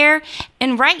prayer.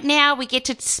 And right now we get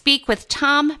to speak with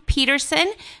Tom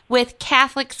Peterson with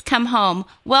Catholics Come Home.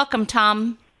 Welcome,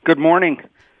 Tom. Good morning.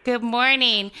 Good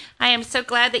morning. I am so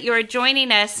glad that you are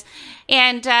joining us.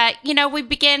 And,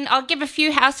 I'll give a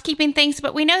few housekeeping things,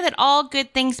 but we know that all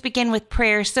good things begin with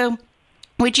prayer. So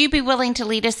would you be willing to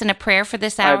lead us in a prayer for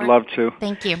this hour? I'd love to.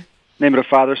 Thank you. In the name of the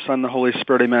Father, Son, and the Holy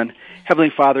Spirit, amen.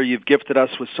 Heavenly Father, you've gifted us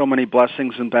with so many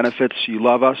blessings and benefits. You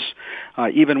love us.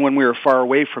 Even when we were far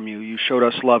away from you, you showed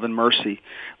us love and mercy.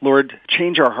 Lord,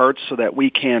 change our hearts so that we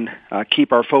can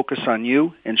keep our focus on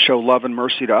you and show love and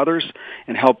mercy to others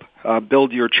and help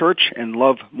build your church and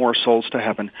love more souls to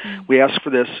heaven. We ask for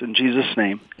this in Jesus'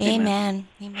 name. Amen.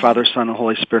 Father, Son, and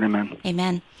Holy Spirit, amen.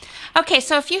 Amen. Okay,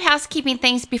 so a few housekeeping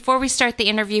things before we start the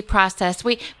interview process.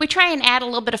 We try and add a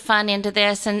little bit of fun into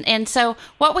this, and so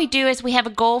what we do is we have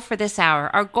a goal for this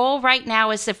hour. Our goal right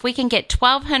now is if we can get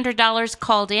 $1,200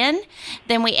 called in,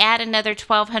 then we add another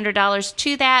 $1,200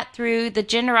 to that through the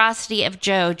generosity of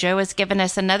Joe. Joe has given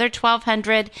us another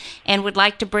 $1,200 and would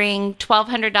like to bring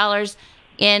 $1,200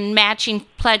 in matching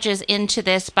pledges into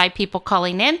this by people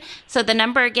calling in. So the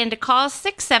number again to call is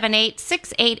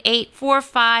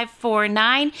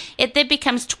 678-688-4549. It then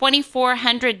becomes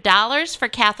 $2,400 for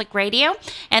Catholic Radio,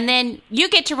 and then you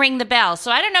get to ring the bell.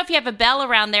 So I don't know if you have a bell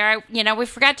around there. We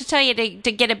forgot to tell you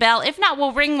to get a bell. If not,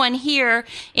 we'll ring one here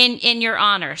in your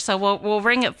honor. So we'll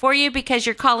ring it for you because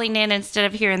you're calling in instead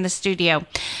of here in the studio.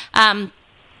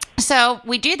 So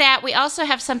we do that. We also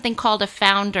have something called a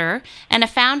founder, and a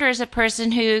founder is a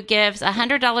person who gives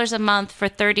 $100 a month for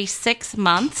 36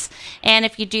 months, and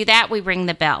if you do that, we ring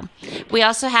the bell. We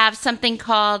also have something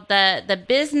called the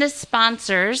business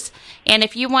sponsors, and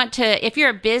if you're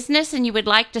a business and you would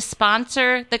like to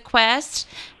sponsor the Quest,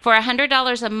 for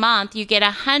 $100 a month, you get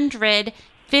 100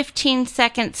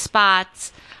 15-second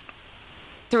spots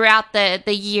throughout the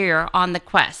year on the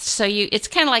Quest. So it's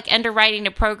kind of like underwriting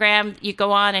a program. You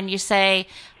go on and you say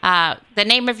the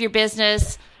name of your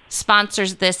business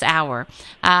sponsors this hour,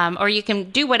 or you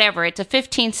can do whatever. It's a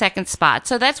 15-second spot.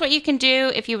 So that's what you can do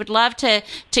if you would love to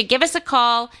give us a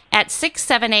call at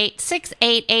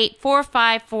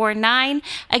 678-688-4549.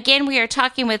 Again, we are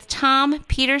talking with Tom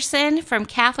Peterson from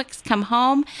Catholics Come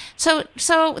Home. So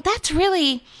that's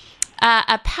really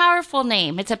a powerful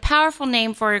name. It's a powerful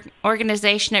name for an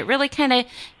organization. It really kind of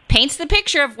paints the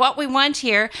picture of what we want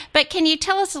here. But can you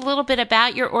tell us a little bit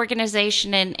about your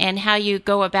organization and how you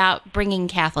go about bringing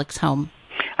Catholics home?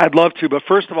 I'd love to, but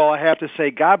first of all, I have to say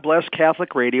God bless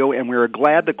Catholic Radio, and we're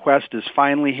glad the Quest is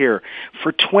finally here.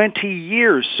 For 20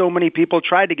 years, so many people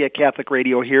tried to get Catholic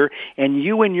Radio here, and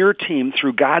you and your team,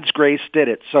 through God's grace, did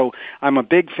it. So I'm a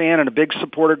big fan and a big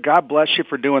supporter. God bless you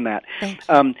for doing that. Thank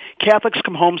you. Catholics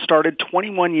Come Home started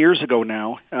 21 years ago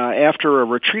now, after a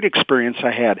retreat experience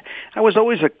I had. I was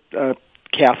always a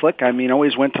Catholic.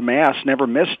 Always went to Mass, never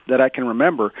missed that I can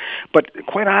remember. But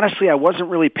quite honestly, I wasn't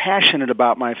really passionate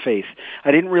about my faith.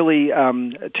 I didn't really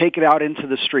take it out into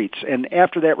the streets. And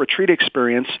after that retreat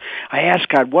experience, I asked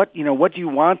God, what do you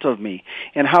want of me?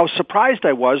 And how surprised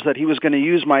I was that He was going to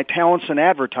use my talents in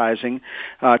advertising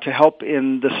to help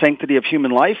in the sanctity of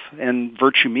human life. And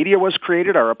Virtue Media was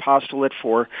created, our apostolate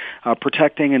for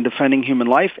protecting and defending human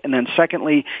life. And then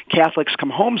secondly, Catholics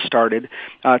Come Home started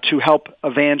to help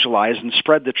evangelize and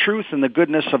spread the truth and the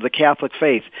goodness of the Catholic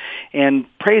faith. And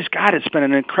praise God, it's been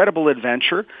an incredible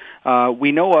adventure.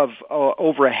 We know of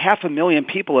over 500,000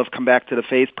 people have come back to the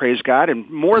faith, praise God, and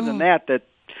more than that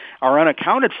are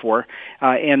unaccounted for.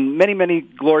 And many, many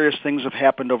glorious things have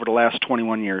happened over the last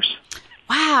 21 years.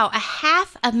 Wow,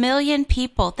 500,000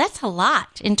 people. That's a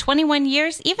lot. In 21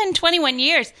 years, even 21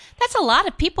 years, that's a lot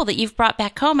of people that you've brought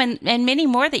back home, and many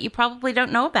more that you probably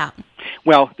don't know about.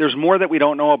 Well, there's more that we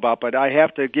don't know about, but I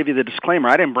have to give you the disclaimer.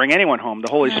 I didn't bring anyone home.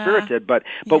 The Holy Spirit did. But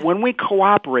when we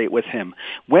cooperate with Him,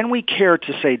 when we care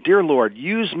to say, Dear Lord,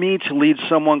 use me to lead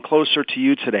someone closer to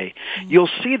you today,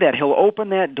 you'll see that He'll open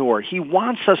that door. He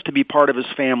wants us to be part of His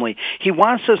family. He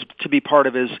wants us to be part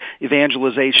of His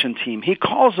evangelization team. He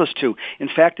calls us to. In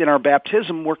fact, in our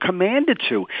baptism, we're commanded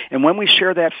to. And when we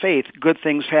share that faith, good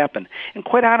things happen. And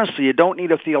quite honestly, you don't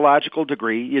need a theological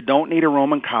degree. You don't need a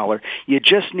Roman collar. You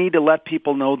just need to let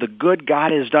people know the good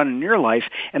God has done in your life,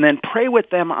 and then pray with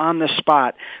them on the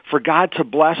spot for God to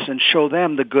bless and show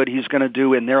them the good He's going to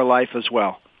do in their life as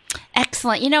well.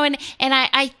 Excellent. And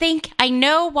I think I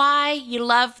know why you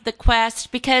love the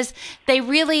Quest, because they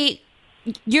really,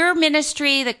 your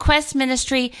ministry, the Quest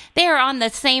ministry, they are on the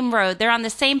same road. They're on the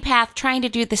same path, trying to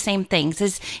do the same things,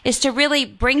 is to really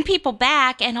bring people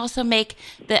back and also make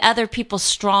the other people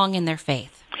strong in their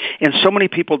faith. And so many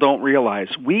people don't realize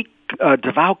we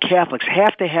devout Catholics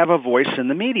have to have a voice in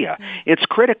the media. It's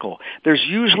critical. There's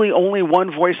usually only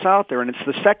one voice out there, and it's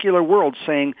the secular world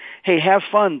saying, hey, have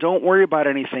fun, don't worry about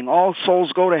anything, all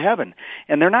souls go to heaven.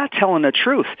 And they're not telling the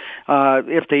truth,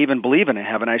 if they even believe in a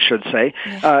heaven, I should say.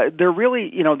 They're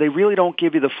really, they really don't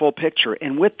give you the full picture.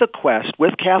 And with the Quest,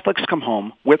 with Catholics Come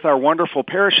Home, with our wonderful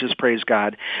parishes, praise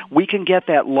God, we can get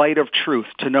that light of truth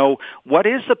to know what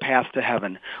is the path to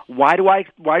heaven, why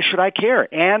should I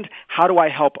care, and how do I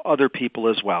help other people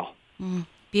as well.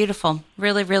 Beautiful.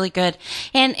 Really, really good.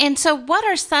 And so what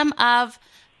are some of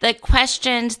the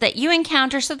questions that you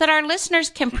encounter so that our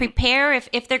listeners can prepare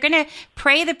if they're going to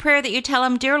pray the prayer that you tell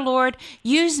them, dear Lord,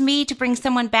 use me to bring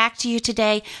someone back to you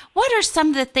today? What are some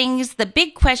of the things, the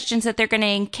big questions that they're going to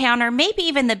encounter, maybe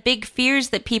even the big fears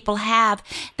that people have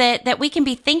that we can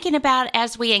be thinking about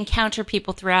as we encounter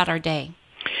people throughout our day?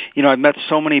 I've met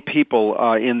so many people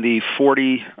in the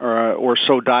 40 or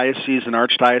so dioceses and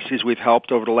archdioceses we've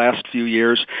helped over the last few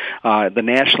years, the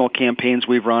national campaigns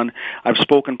we've run. I've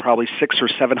spoken probably 600 or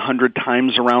 700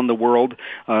 times around the world,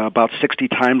 about 60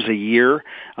 times a year,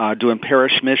 doing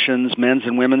parish missions, men's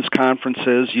and women's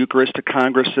conferences, Eucharistic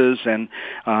congresses,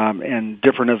 and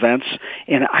different events.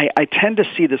 And I tend to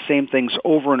see the same things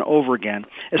over and over again,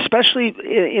 especially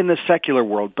in the secular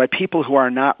world, by people who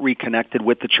are not reconnected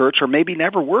with the church or maybe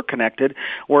never were connected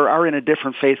or are in a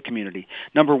different faith community.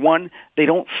 Number one, they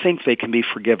don't think they can be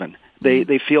forgiven.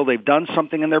 They feel they've done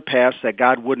something in their past that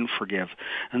God wouldn't forgive.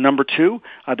 And number two,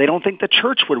 they don't think the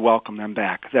church would welcome them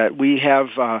back. That we have,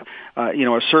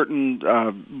 a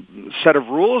certain set of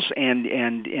rules, and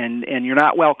you're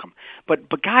not welcome.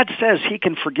 But God says He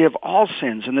can forgive all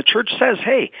sins, and the church says,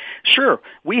 hey, sure,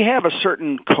 we have a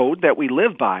certain code that we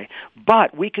live by,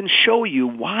 but we can show you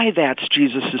why that's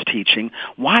Jesus' teaching,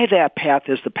 why that path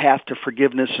is the path to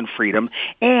forgiveness and freedom,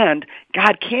 and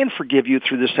God can forgive you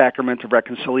through the sacrament of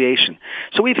reconciliation.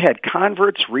 So we've had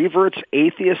converts, reverts,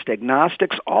 atheists,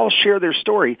 agnostics all share their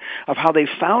story of how they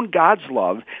found God's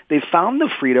love, they found the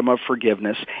freedom of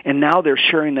forgiveness, and now they're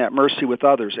sharing that mercy with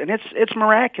others. And it's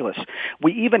miraculous.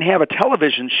 We even have a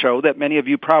television show that many of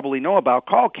you probably know about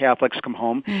called Catholics Come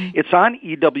Home. It's on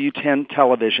EWTN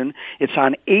television. It's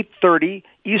on 8:30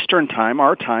 Eastern Time,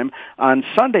 our time, on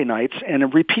Sunday nights, and it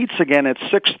repeats again at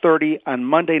 6:30 on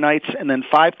Monday nights and then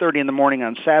 5:30 in the morning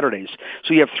on Saturdays.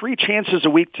 So you have 3 chances a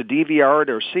week to DVR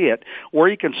it or see it, or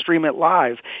you can stream it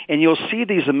live, and you'll see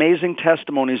these amazing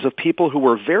testimonies of people who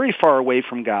were very far away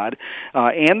from God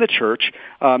and the church,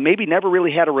 maybe never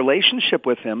really had a relationship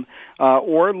with Him,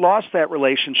 or lost that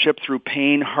relationship through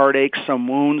pain, heartache, some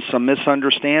wounds, some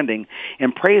misunderstanding.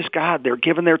 And praise God, they're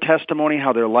giving their testimony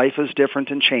how their life is different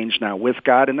and changed now with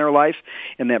God in their life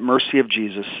and that mercy of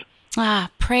Jesus.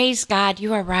 Praise God.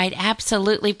 You are right.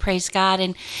 Absolutely praise God.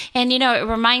 And it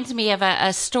reminds me of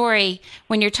a story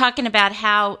when you're talking about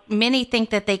how many think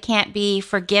that they can't be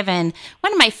forgiven.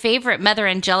 One of my favorite Mother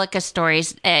Angelica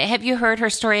stories. Have you heard her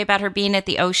story about her being at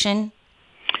the ocean?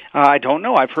 I don't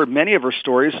know. I've heard many of her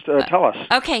stories. Tell us.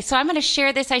 Okay, so I'm going to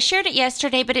share this. I shared it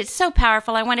yesterday, but it's so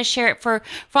powerful. I want to share it for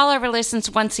all of our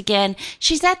listeners once again.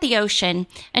 She's at the ocean,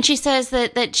 and she says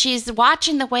that she's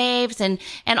watching the waves, and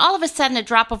all of a sudden a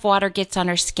drop of water gets on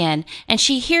her skin. And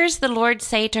she hears the Lord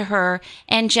say to her,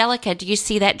 Angelica, do you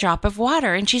see that drop of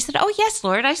water? And she said, oh, yes,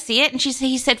 Lord, I see it. And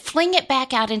he said, fling it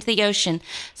back out into the ocean.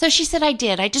 So she said, I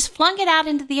did. I just flung it out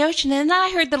into the ocean. And then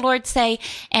I heard the Lord say,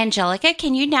 Angelica,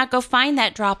 can you now go find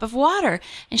that drop of water?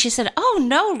 And she said, oh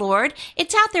no, Lord,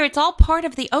 it's out there. It's all part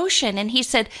of the ocean. And he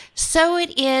said, so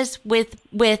it is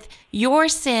with your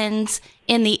sins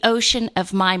in the ocean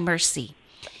of my mercy.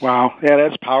 Wow. Yeah,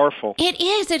 that's powerful. It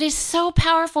is. It is so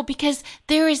powerful because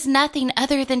there is nothing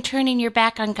other than turning your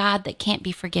back on God that can't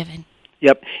be forgiven.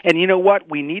 Yep. And you know what?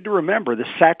 We need to remember the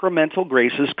sacramental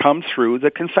graces come through the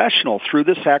confessional, through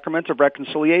the sacrament of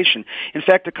reconciliation. In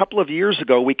fact, a couple of years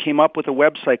ago, we came up with a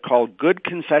website called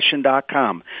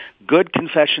goodconfession.com,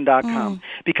 goodconfession.com,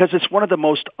 because it's one of the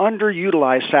most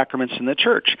underutilized sacraments in the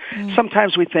church.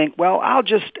 Sometimes we think, well, I'll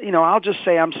just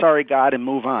say I'm sorry, God, and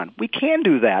move on. We can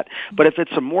do that. But if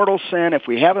it's a mortal sin, if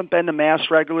we haven't been to Mass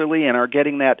regularly and are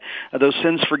getting those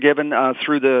sins forgiven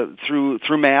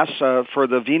through Mass for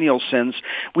the venial sins,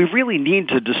 we really need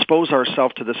to dispose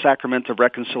ourselves to the sacrament of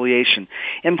reconciliation.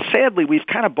 And sadly, we've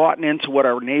kind of bought into what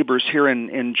our neighbors here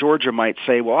in Georgia might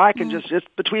say, well, I can it's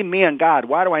between me and God.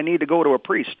 Why do I need to go to a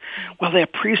priest? Well,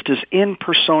 that priest is in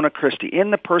persona Christi,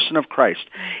 in the person of Christ.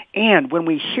 And when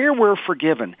we hear we're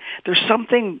forgiven, there's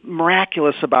something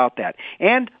miraculous about that.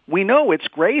 And we know it's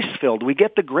grace-filled. We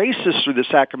get the graces through the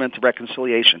sacrament of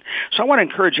reconciliation. So I want to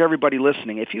encourage everybody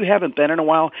listening, if you haven't been in a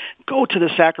while, go to the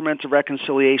sacrament of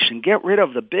reconciliation. Get Get rid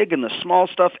of the big and the small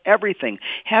stuff, everything.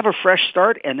 Have a fresh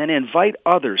start, and then invite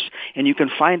others. And you can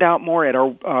find out more at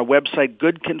our website,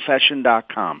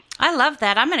 goodconfession.com. I love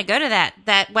that. I'm going to go to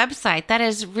that website. That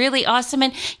is really awesome.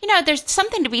 And, there's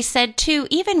something to be said, too,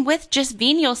 even with just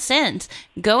venial sins,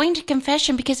 going to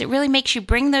confession, because it really makes you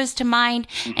bring those to mind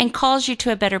and calls you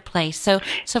to a better place. So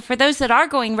for those that are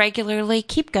going regularly,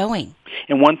 keep going.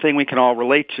 And one thing we can all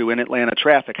relate to in Atlanta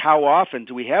traffic, how often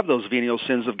do we have those venial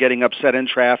sins of getting upset in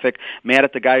traffic, mad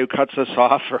at the guy who cuts us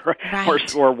off,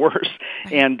 or worse?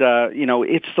 Right. And,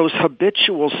 it's those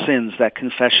habitual sins that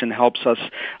confession helps us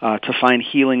to find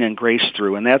healing and grace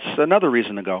through. And that's another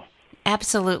reason to go.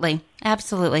 Absolutely.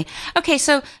 Absolutely. Okay,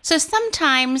 so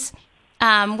sometimes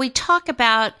we talk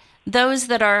about those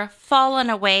that are fallen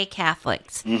away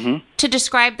Catholics to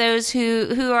describe those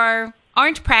who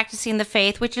aren't practicing the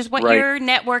faith, which is what your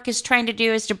network is trying to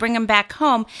do, is to bring them back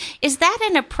home. Is that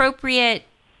an appropriate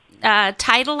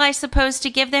title, I suppose,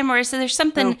 to give them, or is there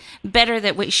something better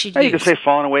that we should use? You could say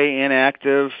fallen away,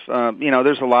 inactive.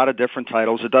 There's a lot of different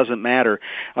titles. It doesn't matter.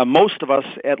 Most of us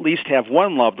at least have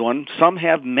one loved one. Some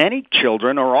have many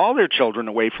children or all their children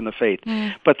away from the faith.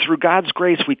 But through God's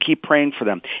grace, we keep praying for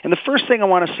them. And the first thing I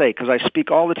want to say, because I speak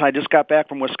all the time, I just got back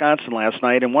from Wisconsin last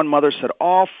night, and one mother said,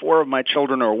 all 4 of my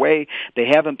children are away. They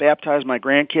haven't baptized my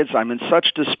grandkids. I'm in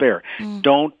such despair.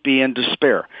 Don't be in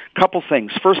despair. Couple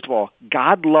things. First of all,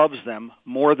 God loves them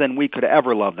more than we could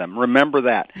ever love them. Remember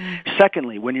that.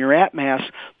 Secondly, when you're at Mass,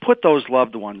 put those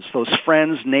loved ones, those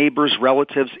friends, neighbors,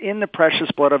 relatives, in the precious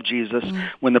blood of Jesus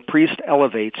when the priest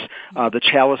elevates the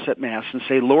chalice at Mass and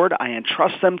say, Lord, I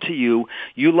entrust them to you.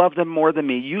 You love them more than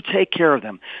me. You take care of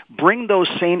them. Bring those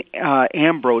St.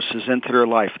 Ambroses into their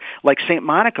life, like St.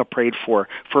 Monica prayed for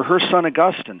her son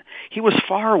Augustine. He was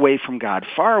far away from God,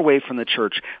 far away from the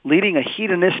church, leading a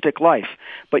hedonistic life.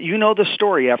 But you know the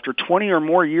story. After 20 or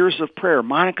more years of prayer,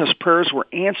 Monica's prayers were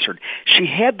answered. She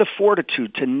had the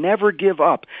fortitude to never give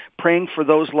up praying for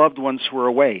those loved ones who were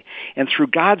away. And through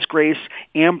God's grace,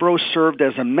 Ambrose served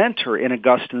as a mentor in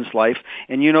Augustine's life.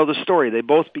 And you know the story. They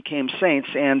both became saints,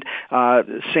 and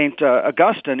St.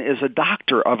 Augustine is a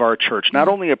doctor of our church. Not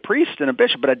only a priest and a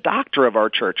bishop, but a doctor of our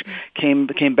church,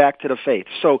 came back to the faith.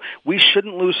 So we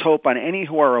shouldn't lose hope on any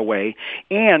who are away.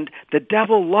 And the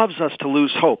devil loves us to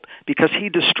lose hope because he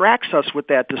distracts us with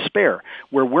that despair,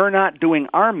 where we're not doing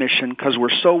our mission because we're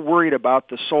so worried about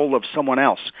the soul of someone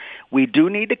else. We do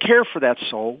need to care for that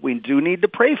soul. We do need to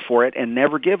pray for it and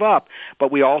never give up,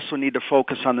 but we also need to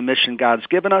focus on the mission God's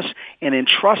given us and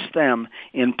entrust them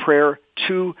in prayer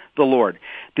to the Lord.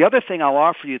 The other thing I'll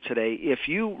offer you today, if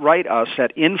you write us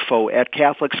at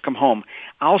info@CatholicsComeHome,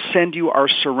 I'll send you our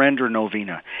Surrender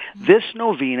Novena. This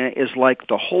novena is like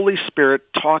the Holy Spirit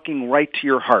talking right to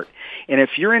your heart. And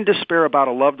if you're in despair about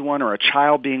a loved one or a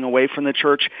child being away from the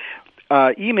church,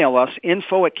 email us,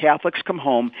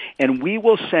 info@CatholicsComeHome, and we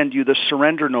will send you the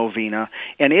Surrender Novena,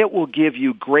 and it will give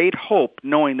you great hope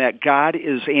knowing that God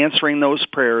is answering those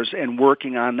prayers and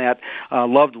working on that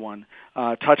loved one,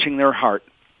 touching their heart.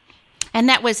 And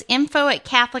that was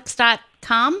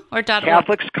info@Catholics.com or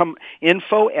 .org?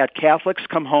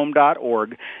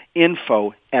 Info@CatholicsComeHome.org,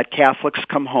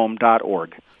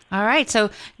 info@CatholicsComeHome.org. All right, so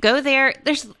go there.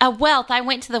 There's a wealth. I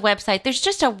went to the website. There's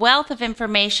just a wealth of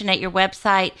information at your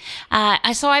website.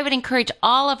 So I would encourage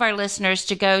all of our listeners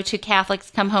to go to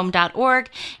CatholicsComeHome.org.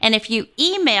 And if you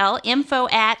email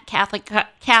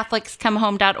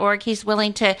info@CatholicsComeHome.org, he's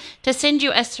willing to send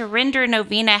you a Surrender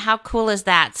Novena. How cool is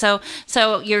that? So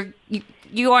you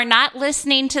are not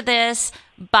listening to this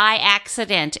by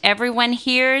accident. Everyone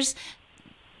hears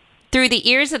through the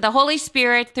ears of the Holy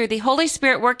Spirit, through the Holy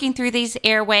Spirit working through these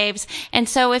airwaves. And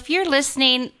so if you're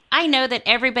listening, I know that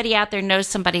everybody out there knows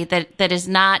somebody that is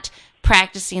not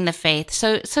practicing the faith.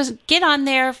 So get on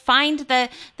there, find the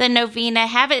novena,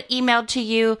 have it emailed to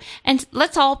you, and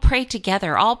let's all pray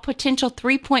together. All potential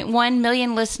 3.1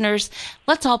 million listeners,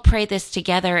 let's all pray this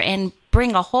together and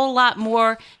bring a whole lot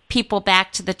more people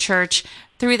back to the church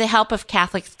through the help of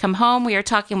Catholics Come Home. We are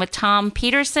talking with Tom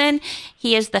Peterson.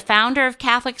 He is the founder of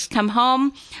Catholics Come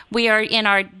Home. We are in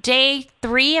our day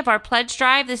 3 of our pledge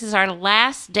drive. This is our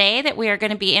last day that we are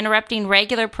going to be interrupting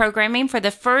regular programming for the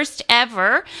first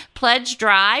ever pledge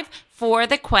drive for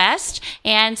the Quest.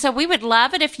 And so we would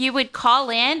love it if you would call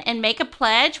in and make a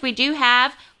pledge. We do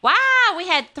have we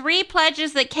had 3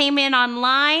 pledges that came in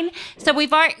online. So we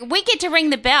get to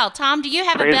ring the bell. Tom, do you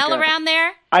have a bell around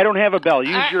there? I don't have a bell.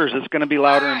 Use yours. It's going to be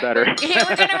louder and better. Here,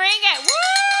 we're going to ring it. Woo!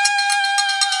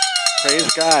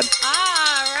 Praise God.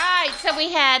 All right. So So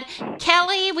we had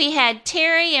Kelly, we had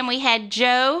Terry, and we had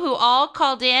Joe, who all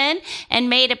called in and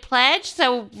made a pledge.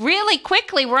 So really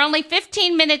quickly, we're only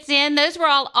 15 minutes in. Those were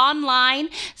all online.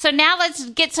 So now let's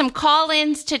get some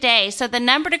call-ins today. So the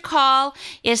number to call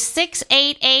is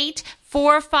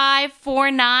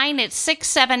 688-4549. It's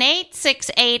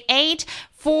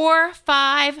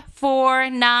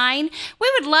 678-688-4549.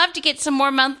 We would love to get some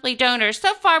more monthly donors.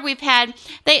 So far we've had,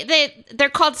 they're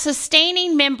called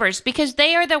sustaining members because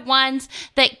they are the ones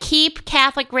that keep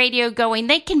Catholic Radio going.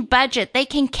 They can budget. They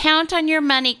can count on your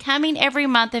money coming every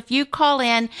month if you call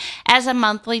in as a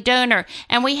monthly donor.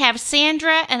 And we have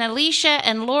Sandra and Alicia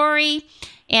and Lori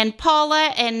and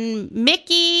Paula and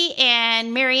Mickey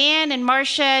and Marianne and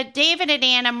Marcia, David and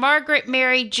Anna, Margaret,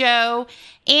 Mary, Joe,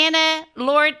 Anna,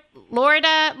 Loida,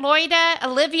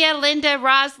 Olivia, Linda,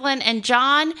 Rosalind, and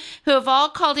John, who have all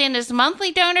called in as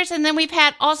monthly donors. And then we've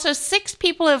had also 6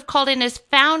 people who have called in as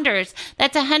founders.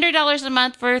 That's $100 a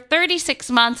month for 36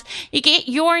 months. You get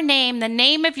your name, the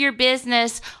name of your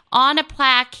business, on a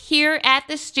plaque here at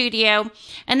the studio,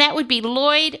 and that would be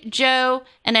Lloyd, Joe,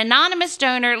 an anonymous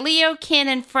donor, Leo, Ken,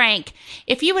 and Frank.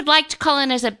 If you would like to call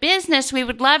in as a business, we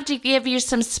would love to give you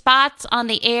some spots on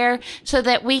the air so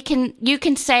that you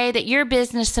can say that your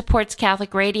business supports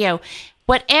Catholic Radio.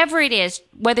 Whatever it is,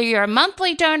 whether you're a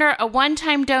monthly donor, a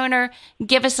one-time donor,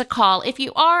 give us a call. If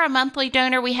you are a monthly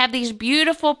donor, we have these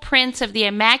beautiful prints of the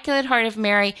Immaculate Heart of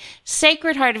Mary,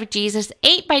 Sacred Heart of Jesus,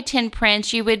 8x10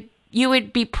 prints. You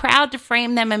would be proud to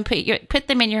frame them and put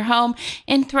them in your home,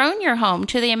 enthrone your home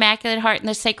to the Immaculate Heart and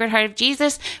the Sacred Heart of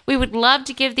Jesus. We would love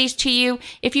to give these to you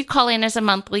if you call in as a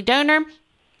monthly donor.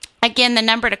 Again, the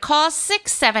number to call,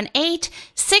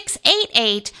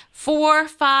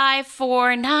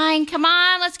 678-688-4549. Come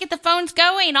on, let's get the phones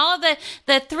going. All of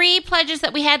the 3 pledges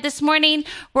that we had this morning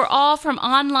were all from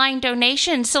online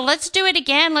donations. So let's do it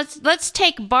again. Let's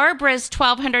take Barbara's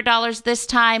 $1,200 this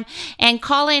time and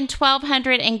call in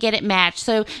 $1,200 and get it matched.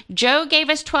 So Joe gave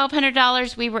us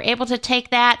 $1,200. We were able to take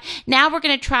that. Now we're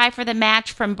going to try for the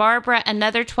match from Barbara,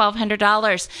 another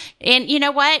 $1,200. And you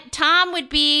know what? Tom would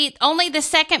be only the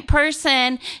second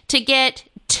person to get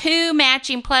 2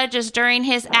 matching pledges during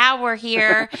his hour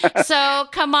here. So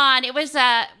come on. It was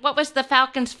what was the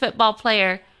Falcons football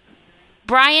player?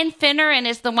 Brian Finneran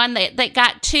is the one that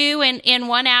got 2 in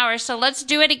 1 hour. So let's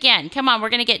do it again. Come on. We're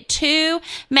going to get 2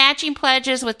 matching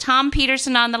pledges with Tom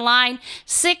Peterson on the line.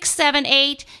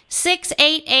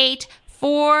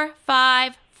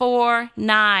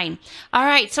 678-688-4549. All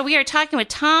right. So we are talking with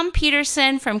Tom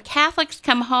Peterson from Catholics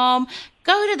Come Home.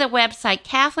 Go to the website,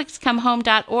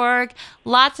 CatholicsComeHome.org.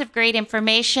 Lots of great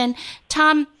information.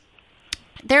 Tom,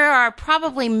 there are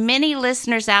probably many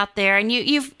listeners out there, and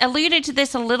you've alluded to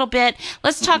this a little bit.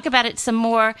 Let's talk about it some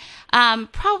more.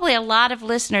 Probably a lot of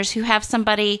listeners who have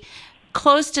somebody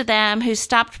close to them who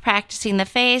stopped practicing the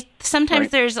faith. Sometimes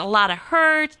Right. There's a lot of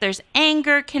hurt, there's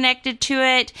anger connected to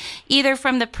it, either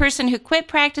from the person who quit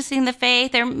practicing the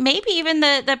faith, or maybe even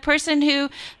the person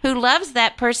who loves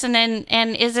that person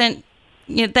and isn't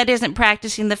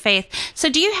practicing the faith. So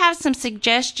do you have some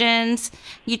suggestions?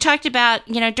 You talked about,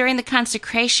 during the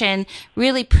consecration,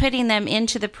 really putting them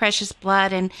into the precious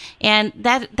blood, and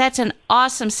that's an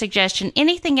awesome suggestion.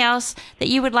 Anything else that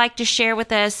you would like to share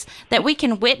with us that we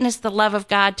can witness the love of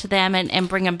God to them and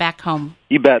bring them back home?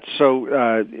 You bet.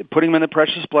 So putting them in the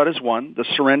precious blood is one. The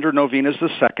surrender novena is the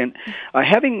second.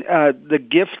 Having the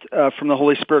gift from the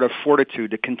Holy Spirit of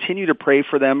fortitude to continue to pray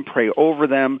for them, pray over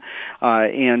them,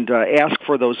 and ask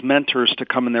for those mentors to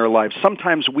come in their lives.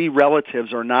 Sometimes we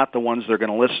relatives are not the ones they're going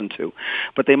to listen to,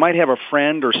 but they might have a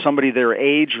friend or somebody their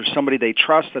age or somebody they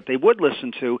trust that they would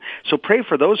listen to. So pray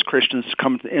for those Christians to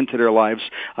come into their lives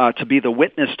to be the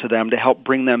witness to them, to help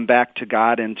bring them back to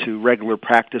God and to regular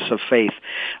practice of faith.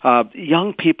 Young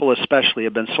people especially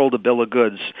have been sold a bill of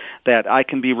goods that I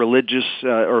can be religious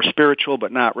or spiritual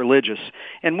but not religious.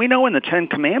 And we know in the 10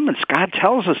 Commandments, God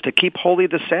tells us to keep holy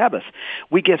the Sabbath.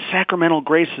 We get sacramental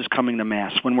graces coming to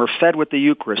Mass, when we're fed with the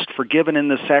Eucharist, forgiven in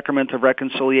the sacrament of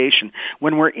reconciliation,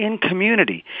 when we're in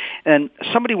community. And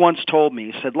somebody once told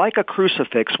me, he said, like a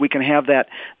crucifix, we can have that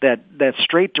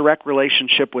straight, direct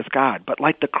relationship with God. But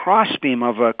like the crossbeam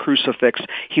of a crucifix,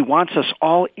 He wants us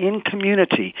all in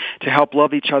community to help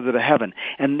love each other to heaven. in.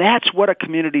 And that's what a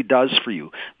community does for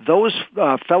you. Those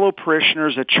fellow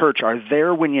parishioners at church are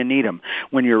there when you need them.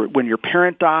 When your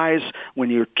parent dies, when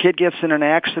your kid gets in an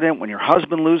accident, when your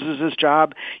husband loses his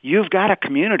job, you've got a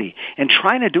community. And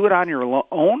trying to do it on your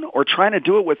own or trying to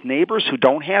do it with neighbors who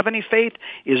don't have any faith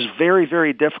is very,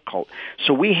 very difficult.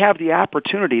 So we have the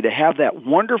opportunity to have that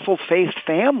wonderful faith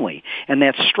family and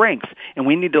that strength, and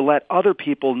we need to let other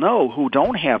people know who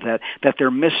don't have that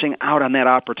they're missing out on that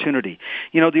opportunity.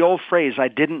 You know, the old phrase, I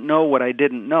didn't know what I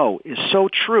didn't know, is so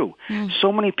true.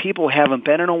 So many people haven't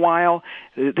been in a while.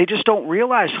 They just don't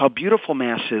realize how beautiful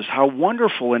Mass is, how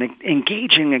wonderful and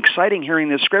engaging, exciting hearing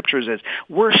the Scriptures is,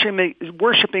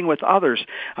 worshiping with others,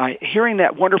 hearing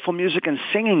that wonderful music and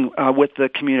singing with the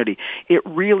community. It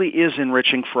really is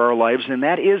enriching for our lives, and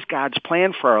that is God's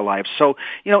plan for our lives. So,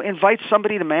 you know, invite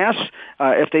somebody to Mass.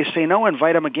 If they say no,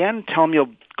 invite them again. Tell them you'll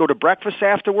go to breakfast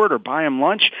afterward or buy them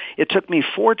lunch. It took me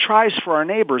 4 tries for our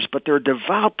neighbors, but they're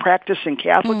devout practicing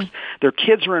Catholics. Their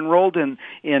kids are enrolled in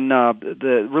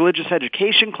the religious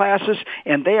education classes,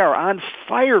 and they are on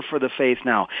fire for the faith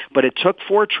now. But it took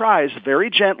 4 tries,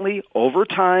 very gently, over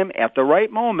time, at the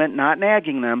right moment, not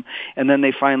nagging them, and then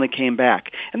they finally came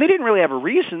back. And they didn't really have a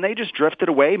reason. They just drifted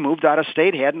away, moved out of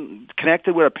state, hadn't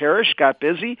connected with a parish, got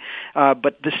busy.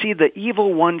 But to see the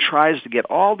evil one tries to get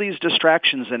all these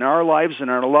distractions in our lives and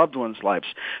our loved ones' lives.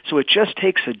 So it just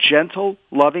takes a gentle,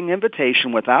 loving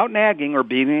invitation without nagging or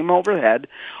beating them over the head,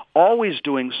 always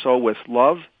doing so with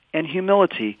love and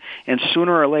humility, and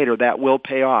sooner or later that will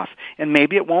pay off. And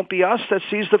maybe it won't be us that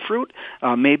sees the fruit.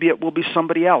 Maybe it will be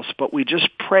somebody else. But we just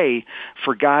pray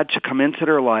for God to come into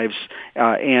their lives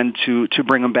and to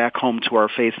bring them back home to our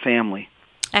faith family.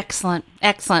 Excellent.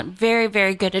 Excellent. Very,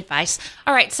 very good advice.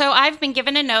 All right. So I've been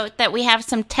given a note that we have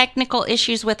some technical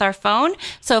issues with our phone.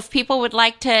 So if people would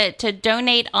like to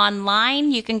donate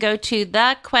online, you can go to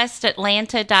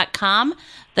thequestatlanta.com,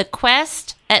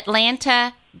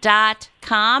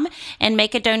 thequestatlanta.com, and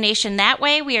make a donation that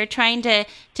way. We are trying to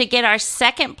get our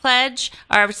second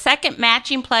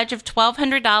matching pledge of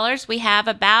 $1,200. We have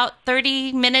about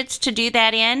 30 minutes to do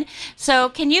that in. So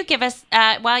can you give us,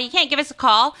 you can't give us a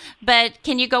call, but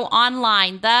can you go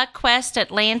online,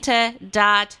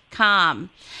 thequestatlanta.com.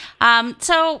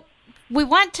 So we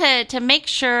want to make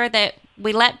sure that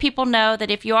we let people know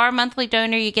that if you are a monthly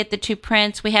donor, you get the 2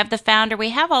 prints. We have the founder. We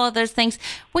have all of those things.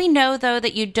 We know, though,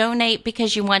 that you donate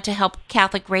because you want to help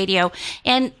Catholic Radio.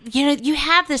 And, you know, you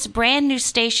have this brand new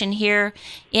station here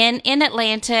in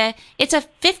Atlanta. It's a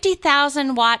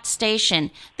 50,000-watt station.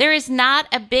 There is not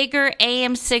a bigger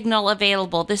AM signal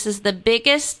available. This is the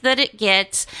biggest that it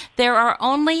gets. There are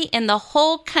only, in the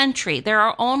whole country, there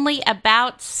are only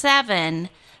about 7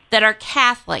 that are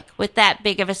Catholic with that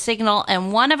big of a signal,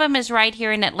 and one of them is right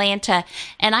here in Atlanta.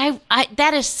 And I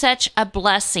that is such a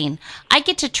blessing. I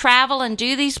get to travel and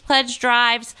do these pledge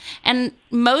drives, and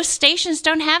most stations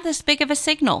don't have this big of a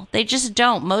signal. They just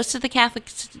don't. Most of the Catholic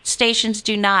stations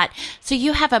do not. So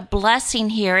you have a blessing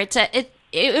here.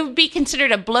 It would be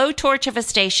considered a blowtorch of a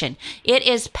station. It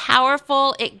is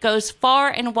powerful. It goes far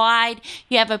and wide.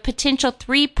 You have a potential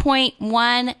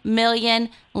 3.1 million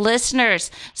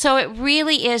listeners. So it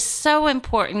really is so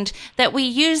important that we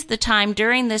use the time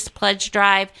during this pledge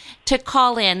drive to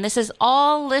call in. This is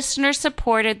all listener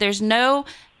supported. There's no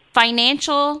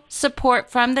financial support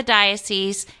from the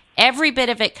diocese. Every bit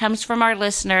of it comes from our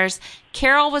listeners.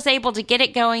 Carol was able to get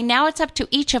it going. Now it's up to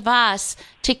each of us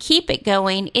to keep it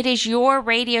going. It is your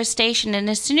radio station. And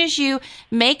as soon as you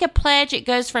make a pledge, it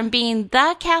goes from being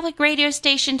the Catholic radio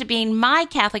station to being my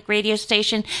Catholic radio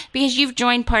station because you've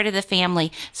joined part of the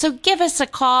family. So give us a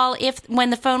call when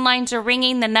the phone lines are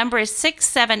ringing. The number is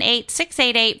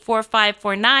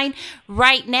 678-688-4549.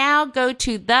 Right now, go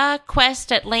to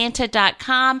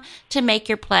thequestatlanta.com to make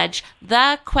your pledge.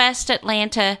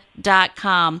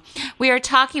 thequestatlanta.com. We are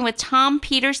talking with Tom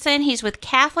Peterson. He's with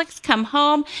Catholics Come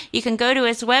Home. You can go to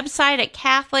his website at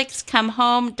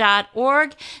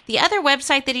catholicscomehome.org. The other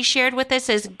website that he shared with us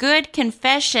is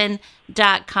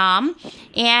goodconfession.com.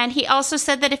 And he also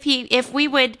said that if we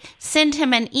would send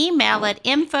him an email at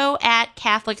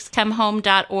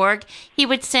info@catholicscomehome.org, he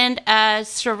would send a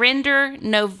surrender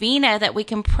novena that we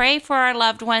can pray for our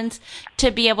loved ones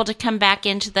to be able to come back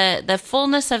into the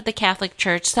fullness of the Catholic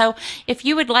Church. So if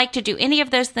you would like to do any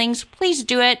of those things, please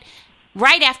do it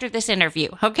right after this interview,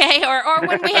 okay? Or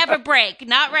when we have a break,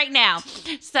 not right now.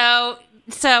 So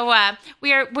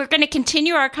we're going to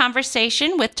continue our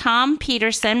conversation with Tom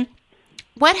Peterson.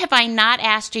 what have I not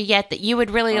asked you yet that you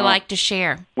would really like to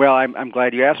share? Well, I'm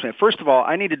glad you asked me. First of all,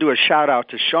 I need to do a shout-out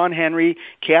to Sean Henry,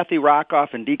 Kathy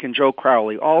Rockoff, and Deacon Joe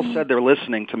Crowley. All said they're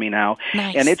listening to me now.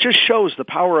 Nice. And it just shows the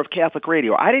power of Catholic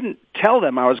radio. I didn't tell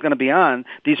them I was going to be on,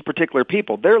 these particular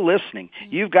people. They're listening.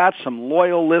 You've got some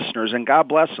loyal listeners, and God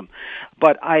bless them.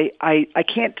 But I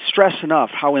can't stress enough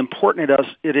how important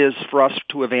it is for us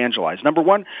to evangelize. Number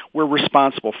one, we're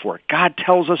responsible for it. God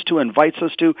tells us to, invites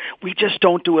us to. We just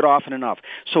don't do it often enough.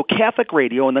 So Catholic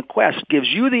Radio and the Quest gives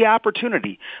you the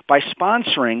opportunity by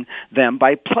sponsoring them,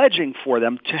 by pledging for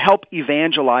them to help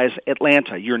evangelize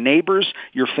Atlanta, your neighbors,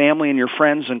 your family, and your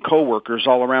friends and coworkers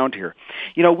all around here.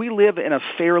 You know, we live in a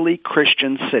fairly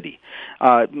Christian city,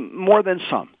 more than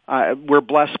some. We're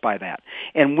blessed by that.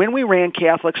 And when we ran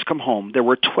Catholics Come Home, there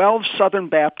were 12 Southern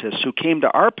Baptists who came to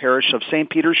our parish of St.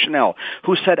 Peter Chanel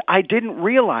who said, I didn't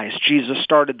realize Jesus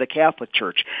started the Catholic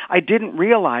Church. I didn't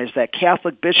realize that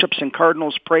Catholic bishops and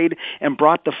cardinals prayed and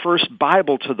brought the first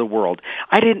Bible to the world.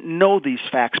 I didn't know these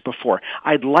facts before.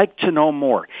 I'd like to know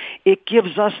more. It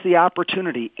gives us the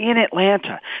opportunity in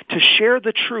Atlanta to share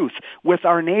the truth with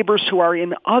our neighbors who are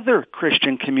in other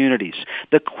Christian communities.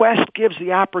 The Quest gives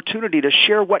the opportunity to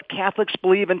share what Catholics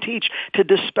believe and teach, to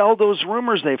dispel those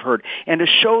rumors they've heard, and to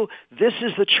show this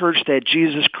is the church that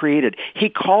Jesus created. He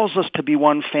calls us to be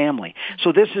one family.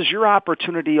 So this is your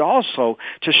opportunity also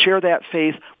to share that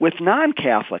faith with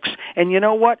non-Catholics. And you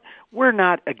know what? We're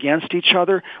not against each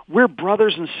other. We're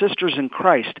brothers and sisters in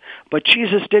Christ. But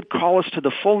Jesus did call us to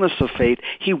the fullness of faith.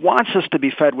 He wants us to be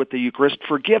fed with the Eucharist,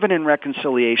 forgiven in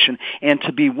reconciliation, and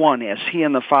to be one as He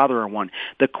and the Father are one.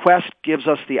 The Quest gives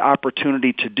us the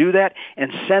opportunity to do that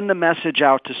and send the message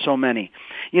out to so many.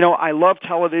 You know, I love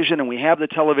television, and we have the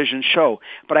television show,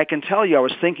 but I can tell you, I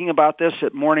was thinking about this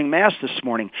at morning mass this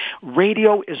morning.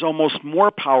 Radio is almost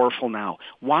more powerful now.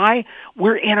 Why?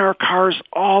 We're in our cars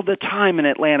all the time in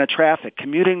Atlanta traffic,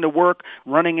 commuting to work,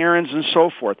 running errands, and so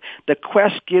forth. The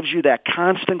Quest gives you that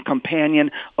constant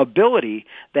companion ability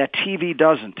that TV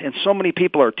doesn't. And so many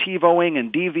people are TiVoing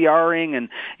and DVRing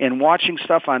and watching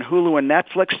stuff on Hulu and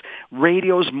Netflix.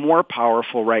 Radio's more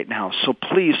powerful right now, so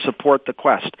please support the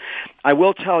Quest. I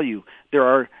will tell you, there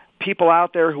are people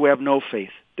out there who have no faith.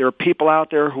 There are people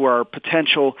out there who are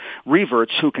potential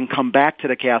reverts who can come back to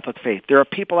the Catholic faith. There are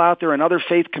people out there in other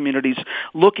faith communities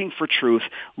looking for truth,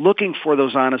 looking for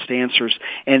those honest answers,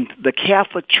 and the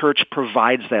Catholic Church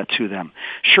provides that to them.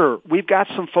 Sure, we've got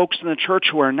some folks in the church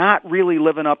who are not really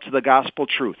living up to the gospel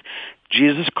truth.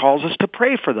 Jesus calls us to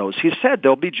pray for those. He said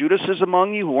there'll be Judases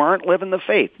among you who aren't living the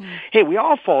faith. Hey, we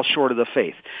all fall short of the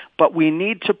faith, but we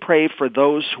need to pray for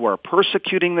those who are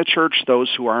persecuting the church, those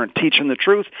who aren't teaching the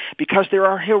truth, because there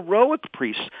are heroic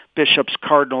priests, bishops,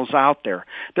 cardinals out there.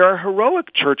 There are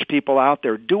heroic church people out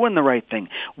there doing the right thing.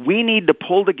 We need to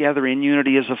pull together in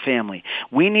unity as a family.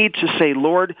 We need to say,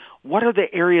 Lord, what are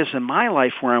the areas in my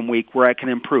life where I'm weak, where I can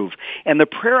improve? And the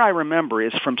prayer I remember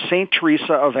is from St.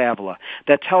 Teresa of Avila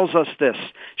that tells us this.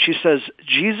 She says,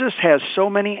 Jesus has so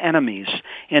many enemies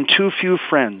and too few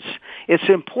friends. It's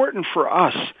important for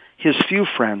us, His few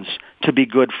friends, to be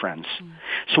good friends.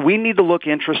 So we need to look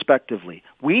introspectively.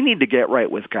 We need to get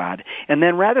right with God. And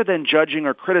then rather than judging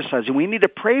or criticizing, we need to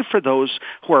pray for those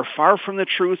who are far from the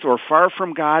truth or far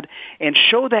from God and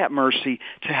show that mercy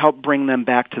to help bring them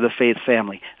back to the faith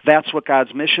family. That's what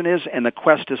God's mission is, and the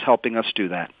Quest is helping us do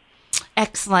that.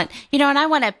 Excellent. You know, and I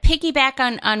want to piggyback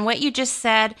on what you just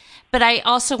said, but I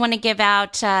also want to give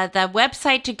out the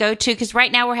website to go to, because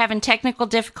right now we're having technical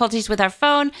difficulties with our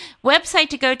phone. Website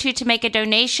to go to make a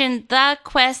donation,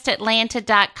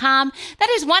 thequestatlanta.com. That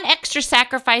is one extra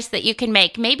sacrifice that you can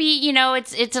make. Maybe, you know,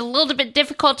 it's a little bit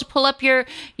difficult to pull up your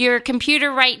computer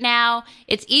right now.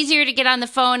 It's easier to get on the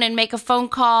phone and make a phone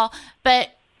call,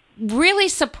 but really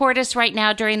support us right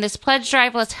now during this pledge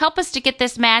drive. Let's help us to get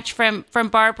this match from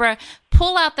Barbara.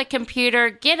 Pull out the computer,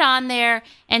 get on there,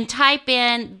 and type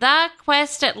in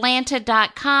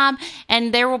thequestatlanta.com,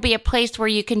 and there will be a place where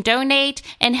you can donate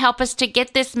and help us to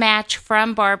get this match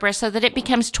from Barbara so that it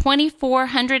becomes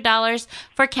 $2,400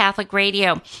 for Catholic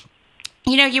Radio.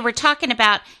 You know, you were talking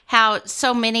about how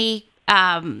so many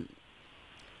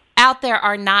out there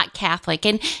are not Catholic,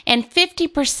 and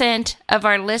 50% of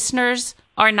our listeners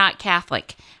are not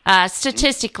Catholic.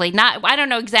 Statistically, I don't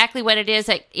know exactly what it is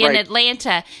in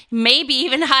Atlanta, maybe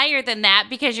even higher than that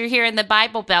because you're here in the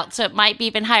Bible Belt, so it might be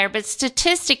even higher. But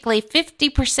statistically,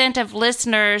 50% of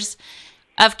listeners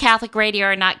of Catholic radio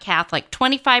are not Catholic.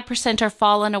 25% are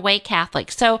fallen away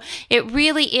Catholic. So it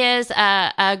really is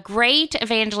a great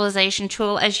evangelization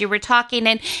tool, as you were talking.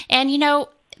 And you know,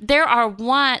 there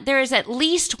is at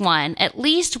least one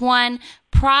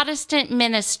Protestant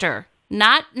minister,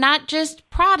 not just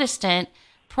Protestant,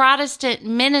 Protestant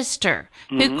minister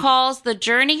who calls the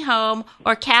Journey Home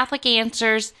or Catholic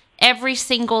Answers every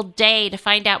single day to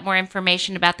find out more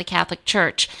information about the Catholic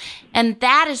Church. And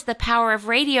that is the power of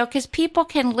radio, because people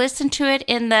can listen to it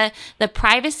in the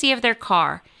privacy of their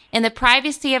car, in the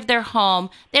privacy of their home.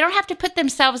 They don't have to put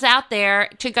themselves out there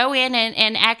to go in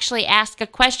and actually ask a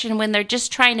question when they're just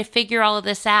trying to figure all of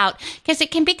this out, because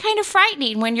it can be kind of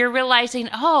frightening when you're realizing,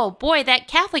 oh boy, that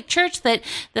Catholic Church that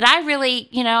I really,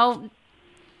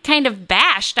 kind of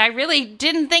bashed, I really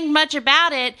didn't think much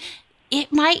about it.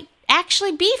 It might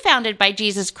actually be founded by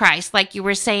Jesus Christ, like you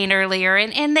were saying earlier,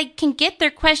 and they can get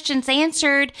their questions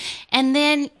answered. And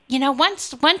then,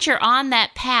 once you're on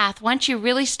that path, once you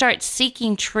really start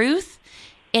seeking truth,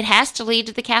 it has to lead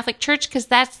to the Catholic Church, because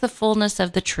that's the fullness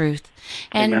of the truth.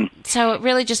 And Amen. So it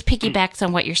really just piggybacks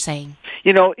on what you're saying.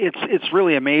 It's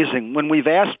really amazing. When we've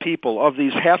asked people, of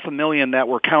these 500,000 that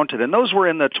were counted, and those were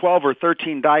in the 12 or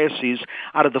 13 dioceses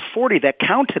out of the 40 that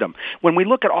counted them. When we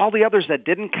look at all the others that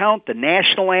didn't count, the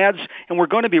national ads, and we're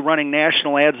going to be running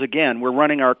national ads again. We're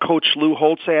running our Coach Lou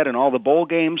Holtz ad in all the bowl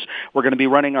games. We're going to be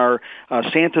running our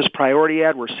Santa's Priority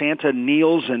ad, where Santa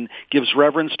kneels and gives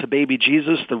reverence to baby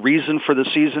Jesus, the reason for the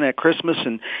season at Christmas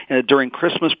and during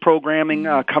Christmas programming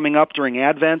coming up during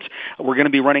Advent. We're going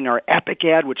to be running our Epic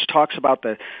ad, which talks about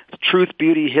the truth,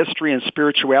 beauty, history, and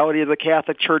spirituality of the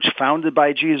Catholic Church, founded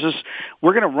by Jesus.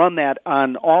 We're going to run that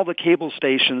on all the cable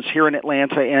stations here in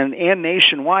Atlanta and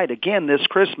nationwide again this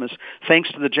Christmas,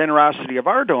 thanks to the generosity of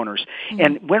our donors.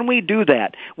 And when we do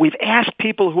that, we've asked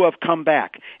people who have come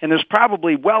back, and there's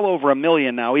probably well over 1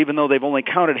 million now, even though they've only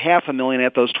counted 500,000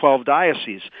 at those 12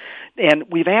 dioceses. And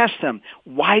we've asked them,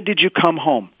 why did you come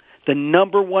home? The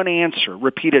number one answer,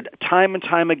 repeated time and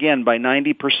time again by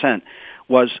 90%,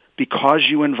 was because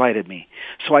you invited me.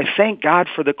 So I thank God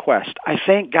for the quest. I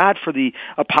thank God for the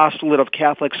apostolate of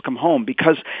Catholics Come Home,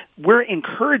 because we're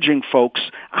encouraging folks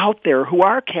out there who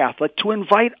are Catholic to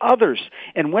invite others.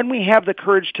 And when we have the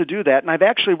courage to do that, and I've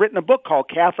actually written a book called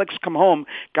Catholics Come Home,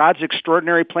 God's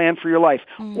Extraordinary Plan for Your Life.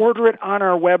 Order it on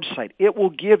our website. It will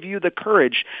give you the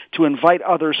courage to invite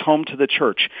others home to the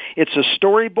church. It's a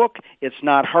storybook. It's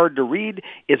not hard to read.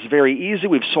 It's very easy.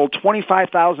 We've sold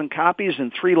 25,000 copies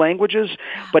in 3 languages,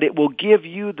 but it will give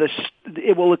you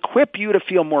it will equip you to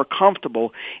feel more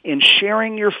comfortable in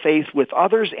sharing your faith with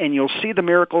others, and you'll see the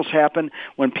miracles happen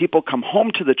when people come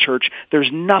home to the church. There's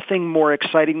nothing more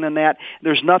exciting than that.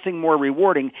 There's nothing more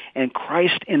rewarding, and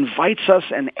Christ invites us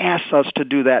and asks us to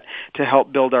do that to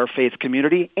help build our faith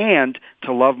community and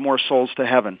to love more souls to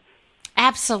heaven.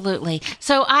 Absolutely.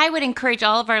 So I would encourage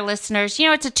all of our listeners,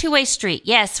 it's a two-way street.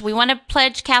 Yes, we want to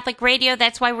pledge Catholic Radio.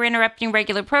 That's why we're interrupting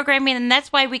regular programming, and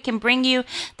that's why we can bring you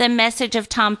the message of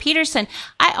Tom Peterson.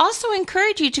 I also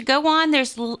encourage you to go on.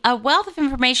 There's a wealth of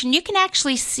information. You can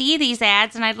actually see these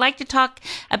ads, and I'd like to talk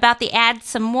about the ads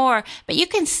some more, but you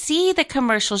can see the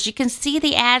commercials. You can see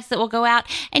the ads that will go out,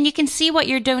 and you can see what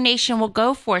your donation will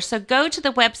go for. So go to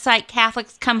the website,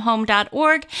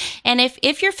 CatholicsComeHome.org, and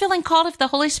if you're feeling called, if the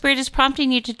Holy Spirit is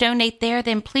prompting you to donate there,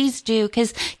 then please do,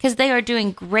 because they are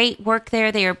doing great work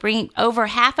there. They are bringing over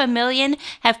 500,000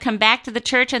 have come back to the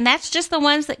church, and that's just the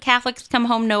ones that Catholics Come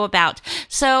Home know about.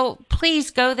 So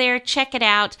please go there, check it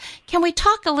out. Can we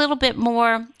talk a little bit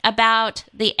more about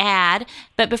the ad?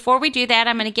 But before we do that,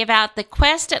 I'm going to give out the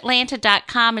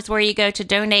questatlanta.com is where you go to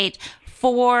donate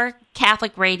for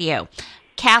Catholic Radio.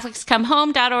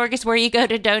 CatholicsComeHome.org is where you go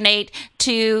to donate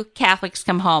to Catholics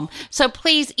Come Home. So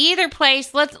please, either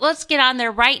place, let's get on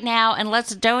there right now and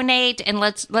let's donate, and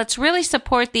let's really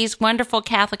support these wonderful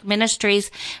Catholic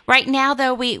ministries. Right now,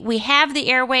 though, we have the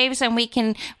airwaves, and we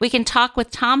can talk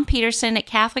with Tom Peterson at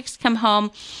Catholics Come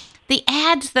Home. The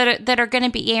ads that are going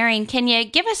to be airing, can you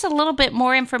give us a little bit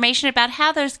more information about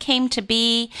how those came to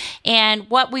be and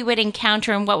what we would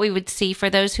encounter and what we would see for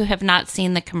those who have not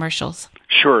seen the commercials?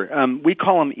 Sure. We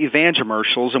call them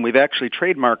evangelicals, and we've actually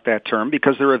trademarked that term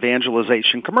because they're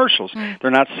evangelization commercials.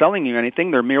 They're not selling you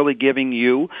anything. They're merely giving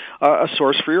you a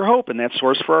source for your hope, and that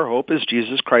source for our hope is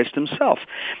Jesus Christ himself.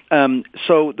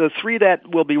 So the 3 that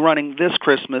we'll be running this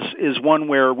Christmas is one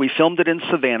where we filmed it in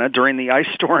Savannah during the ice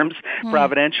storms,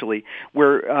 providentially,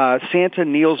 where Santa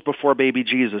kneels before baby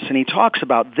Jesus, and he talks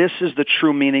about this is the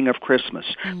true meaning of Christmas,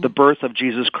 the birth of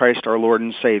Jesus Christ, our Lord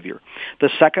and Savior. The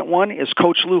second one is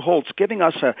Coach Lou Holtz giving us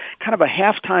us a kind of a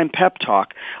halftime pep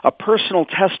talk, a personal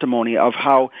testimony of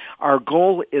how our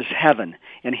goal is heaven,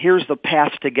 and here's the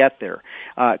path to get there.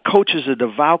 Coach is a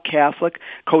devout Catholic.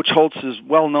 Coach Holtz is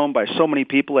well known by so many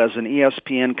people as an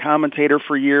ESPN commentator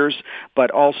for years,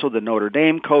 but also the Notre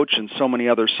Dame coach and so many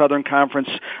other Southern Conference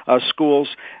schools.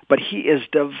 But he is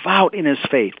devout in his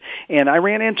faith. And I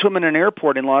ran into him in an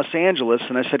airport in Los Angeles,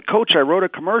 and I said, Coach, I wrote a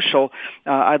commercial.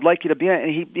 I'd like you to be in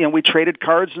it. And we traded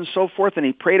cards and so forth, and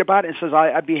he prayed about it and says,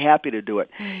 I'd be happy to do it.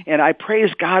 And I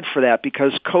praise God for that,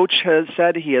 because Coach has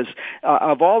said he has,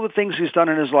 of all the things he's done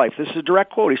in his life, this is a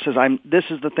direct quote. He says, this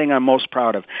is the thing I'm most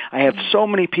proud of. I have so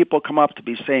many people come up to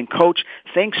me saying, Coach,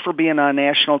 thanks for being on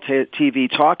national TV,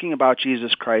 talking about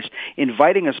Jesus Christ,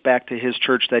 inviting us back to his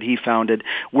church that he founded.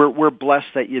 We're blessed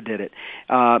that you did it.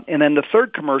 And then the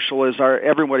third commercial is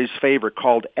everybody's favorite,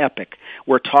 called Epic,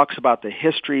 where it talks about the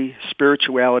history,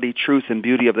 spirituality, truth, and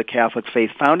beauty of the Catholic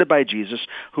faith, founded by Jesus,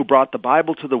 who brought the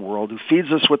Bible to the world, who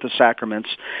feeds us with the sacraments.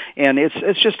 And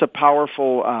it's just a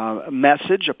powerful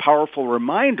message, a powerful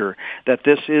reminder that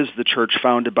this is the church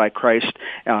founded by Christ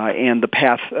and the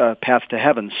path to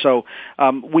heaven. So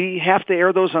we have to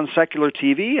air those on secular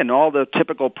TV and all the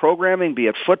typical programming, be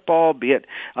it football, be it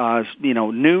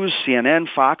news, CNN,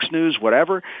 Fox News,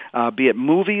 whatever, be it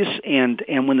movies. And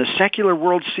when the secular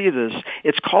world see this,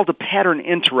 it's called a pattern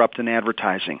interrupt in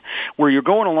advertising, where you're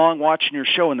going along watching your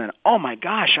show and then, oh my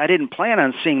gosh, I didn't plan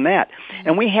on seeing that.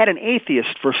 And we had an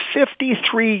atheist for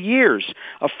 53 years,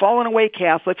 a fallen away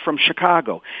Catholic from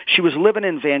Chicago. She was living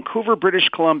in Vancouver, British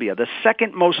Columbia, the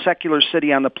second most secular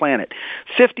city on the planet.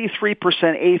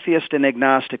 53% atheist and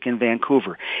agnostic in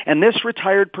Vancouver. And this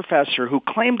retired professor, who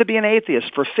claimed to be an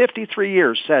atheist for 53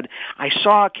 years, said, I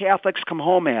saw a Catholics Come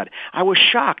Home ad. I was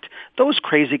shocked. Those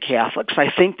crazy Catholics,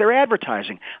 I think they're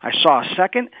advertising. I saw a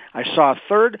second, I saw a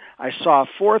third, I saw a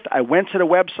fourth. I went to the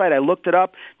website, I looked it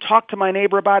up, talked to my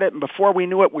neighbor about it, and before we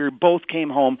knew it, we both came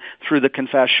home through the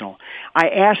confessional. I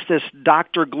asked this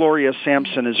Dr. Gloria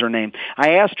Sampson is her name.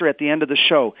 I asked her at the end of the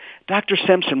show, Dr.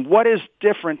 Sampson, what is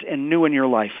different and new in your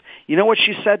life? You know what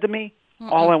she said to me?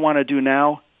 All I want to do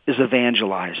now is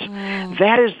evangelize.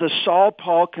 That is the Saul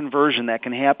Paul conversion that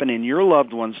can happen in your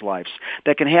loved ones' lives,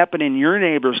 that can happen in your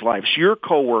neighbors' lives, your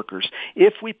coworkers,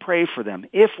 if we pray for them,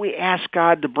 if we ask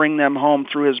God to bring them home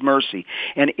through his mercy,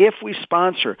 and if we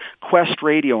sponsor Quest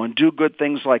Radio and do good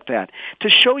things like that. To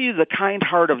show you the kind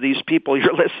heart of these people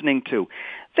you're listening to,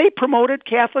 they promoted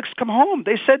Catholics Come Home.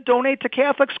 They said, donate to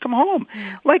Catholics Come Home.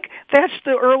 Like, that's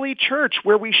the early church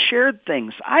where we shared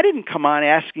things. I didn't come on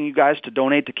asking you guys to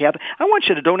donate to Catholic. I want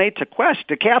you to donate to Quest,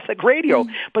 to Catholic Radio.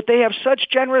 But they have such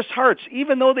generous hearts.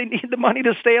 Even though they need the money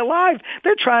to stay alive,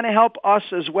 they're trying to help us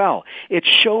as well. It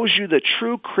shows you the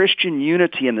true Christian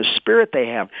unity and the spirit they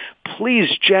have. Please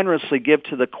generously give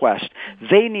to the Quest.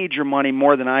 They need your money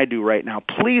more than I do right now.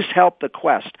 Please help the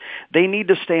Quest. They need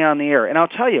to stay on the air. And I'll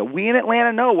tell you, we in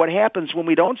Atlanta know what happens when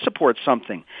we don't support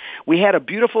something. We had a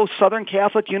beautiful Southern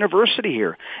Catholic University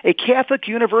here, a Catholic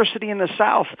university in the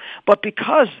South, but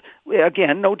because,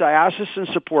 again, no diocesan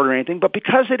support or anything, but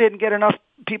because they didn't get enough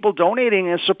people donating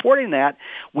and supporting that,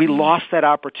 we lost that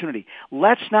opportunity.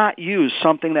 Let's not use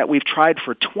something that we've tried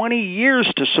for 20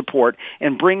 years to support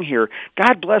and bring here.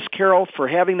 God bless Carol for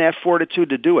having that fortitude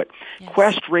to do it. Yes.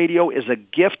 Quest Radio is a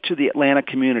gift to the Atlanta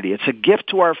community. It's a gift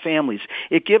to our families.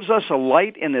 It gives us a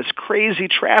light in this crazy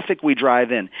traffic we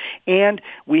drive in. And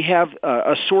we have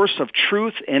a source of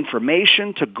truth,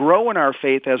 information to grow in our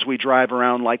faith as we drive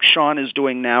around, like Sean is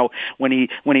doing now when he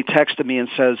texted me and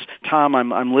says, Tom,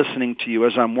 I'm listening to you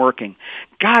as I'm working.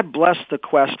 God bless the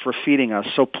Quest for feeding us.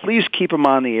 So please keep them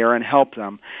on the air and help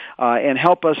them, and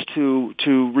help us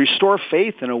to restore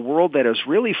faith in a world that has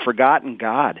really forgotten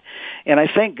God. And I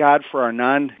thank God for our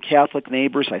non-Catholic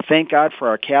neighbors. I thank God for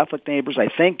our Catholic neighbors. I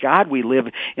thank God we live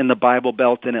in the Bible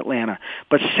Belt in Atlanta.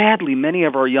 But sadly, many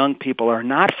of our young people are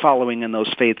not following in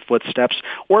those faith footsteps,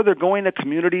 or they're going to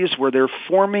communities where they're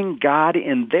forming God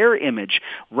in their image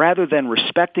rather than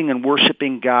respecting and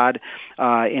worshiping God,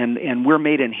 and we're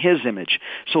made in his image.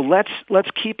 So let's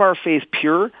keep our faith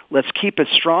pure. Let's keep it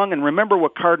strong. And remember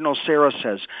what Cardinal Sarah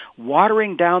says: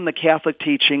 watering down the Catholic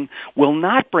teaching will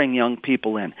not bring young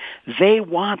people in. They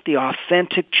want the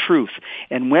authentic truth.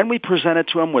 And when we present it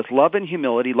to them with love and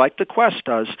humility, like the Quest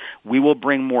does, we will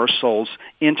bring more souls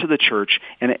into the church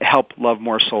and help love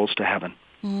more souls to heaven.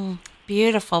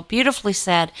 Beautiful, beautifully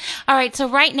said. All right, so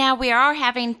right now we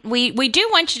do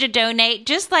want you to donate,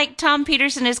 just like Tom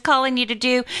Peterson is calling you to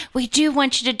do. We do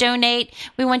want you to donate.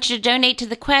 We want you to donate to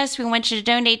the Quest. We want you to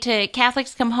donate to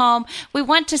Catholics Come Home. We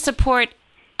want to support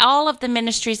all of the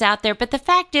ministries out there. But the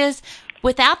fact is,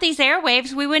 without these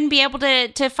airwaves, we wouldn't be able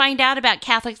to find out about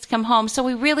Catholics Come Home. So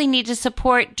we really need to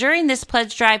support during this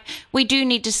pledge drive. We do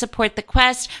need to support the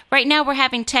Quest. Right now, we're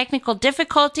having technical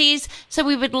difficulties, so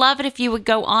we would love it if you would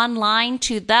go online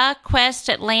to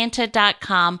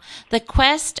thequestatlanta.com,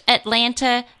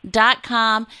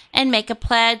 thequestatlanta.com, and make a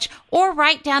pledge, or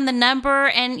write down the number.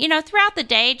 And, throughout the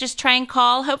day, just try and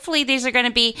call. Hopefully, these are going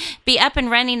to be up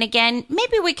and running again.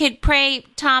 Maybe we could pray,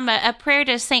 Tom, a prayer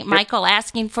to St. Michael,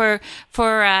 asking for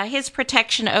his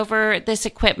protection over this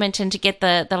equipment and to get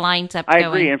the lines up going. I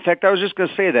agree. In fact, I was just going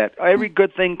to say that. Every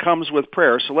good thing comes with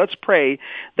prayer. So let's pray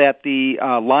that the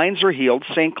lines are healed.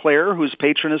 St. Clair, who's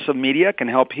patroness of media, can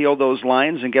help heal those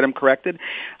lines and get them corrected.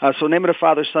 So in the name of the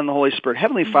Father, Son, and the Holy Spirit.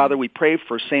 Heavenly Father, we pray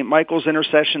for St. Michael's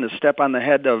intercession to step on the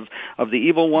head of the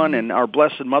evil one, and our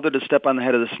Blessed Mother to step on the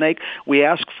head of the snake. We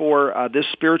ask for this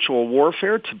spiritual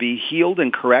warfare to be healed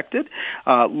and corrected.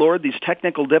 Lord, these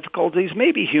technical difficulties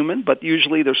may be human, but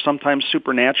usually they're sometimes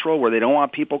supernatural, where they don't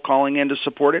want people calling in to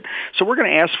support it. So we're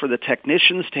going to ask for the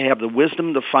technicians to have the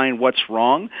wisdom to find what's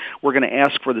wrong. We're going to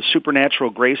ask for the supernatural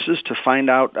graces to find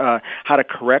out how to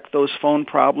correct those phone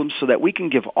problems, so that we can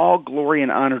give all glory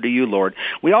and honor to you, Lord.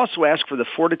 We also ask for the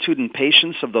fortitude and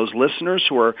patience of those listeners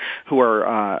who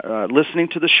are listening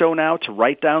to the show now, to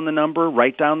write down the number,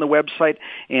 write down the website,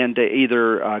 and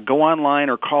either go online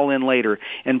or call in later.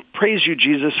 And praise you,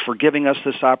 Jesus, for giving us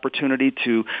this opportunity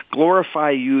to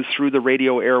glorify you through the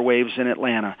radio airwaves in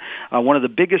Atlanta, one of the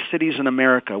biggest cities in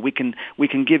America. We can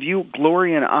give you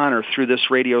glory and honor through this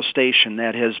radio station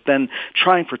that has been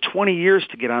trying for 20 years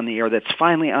to get on the air, that's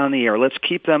finally on the air. Let's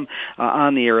keep them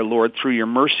on the air, Lord, through your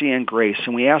mercy and grace.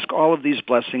 And we ask all of these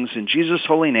blessings in Jesus'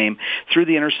 holy name through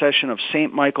the intercession of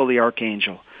St. Michael the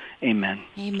Archangel. Amen.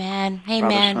 Amen. Amen.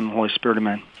 Father, Son, and Holy Spirit.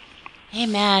 Amen.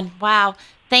 Amen. Wow.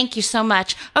 Thank you so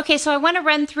much. Okay, so I want to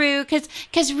run through,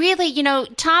 because really,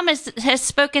 Tom has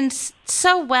spoken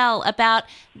so well about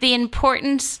the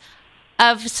importance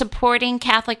of supporting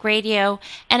Catholic radio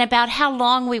and about how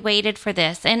long we waited for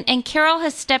this. And Carol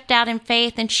has stepped out in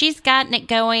faith, and she's gotten it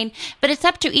going, but it's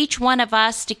up to each one of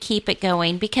us to keep it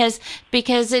going, because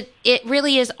it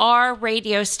really is our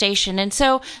radio station. And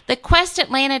so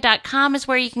thequestatlanta.com is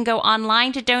where you can go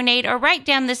online to donate, or write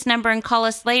down this number and call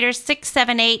us later,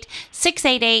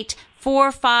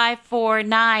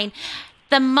 678-688-4549.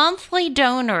 The monthly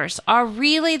donors are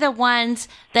really the ones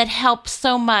that help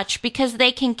so much, because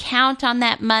they can count on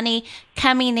that money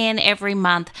coming in every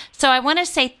month. So I want to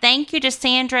say thank you to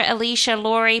Sandra, Alicia,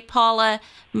 Lori, Paula,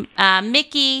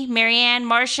 Mickey, Marianne,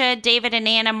 Marcia, David and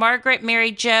Anna, Margaret,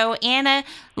 Mary Jo, Anna,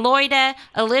 Lloyda,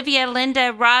 Olivia,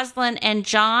 Linda, Rosalind, and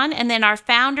John. And then our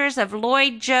founders of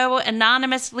Lloyd, Joe,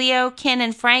 Anonymous, Leo, Ken,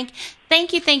 and Frank.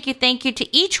 Thank you, thank you, thank you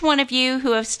to each one of you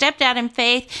who have stepped out in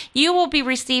faith. You will be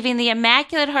receiving the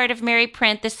Immaculate Heart of Mary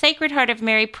print, the Sacred Heart of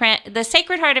Mary print, the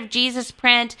Sacred Heart of Jesus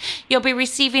print. You'll be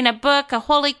receiving a book, a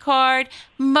holy card.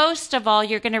 Most of all,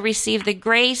 you're going to receive the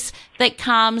grace that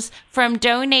comes from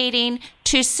donating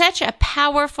to such a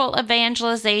powerful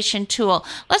evangelization tool.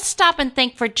 Let's stop and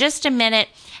think for just a minute.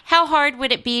 How hard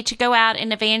would it be to go out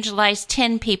and evangelize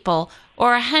 10 people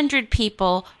or 100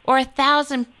 people or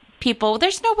 1,000 people?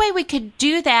 There's no way we could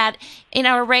do that in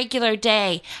our regular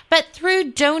day. But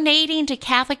through donating to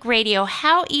Catholic Radio,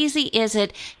 how easy is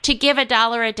it to give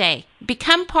 $1 a day?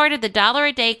 Become part of the $1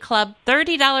 a Day Club,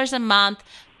 $30 a month.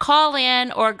 Call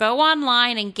in or go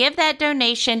online and give that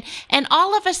donation, and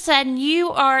all of a sudden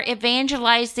you are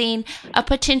evangelizing a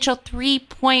potential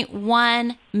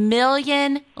 3.1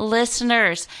 million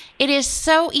listeners. It is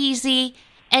so easy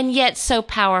and yet so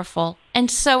powerful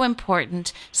and so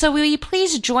important. So will you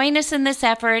please join us in this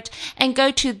effort and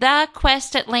go to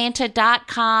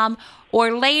thequestatlanta.com,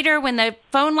 or later when the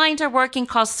phone lines are working,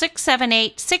 call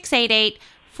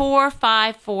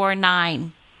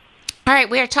 678-688-4549. All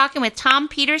right, we are talking with Tom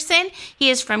Peterson.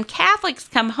 He is from Catholics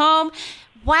Come Home.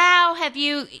 Wow,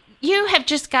 you have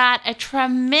just got a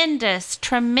tremendous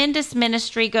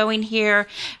ministry going here.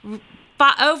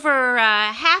 Over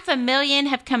 500,000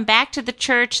 have come back to the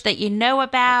church that you know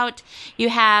about. You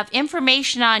have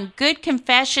information on Good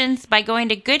Confessions by going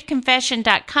to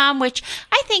goodconfession.com, which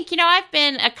I think, I've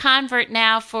been a convert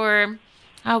now for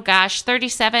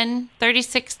 37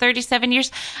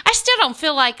 years. I still don't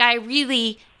feel like I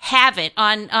really have it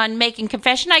on making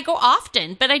confession. I go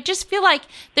often, but I just feel like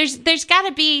there's got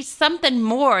to be something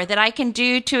more that I can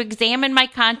do to examine my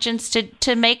conscience,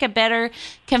 to make a better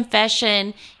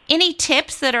Confession. Any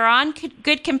tips that are on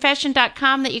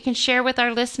goodconfession.com that you can share with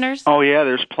our listeners? Oh, yeah,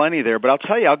 there's plenty there. But I'll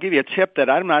tell you, I'll give you a tip that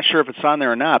I'm not sure if it's on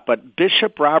there or not, but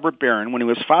Bishop Robert Barron, when he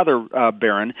was Father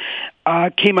Barron,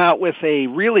 came out with a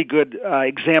really good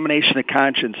examination of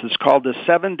conscience. It's called The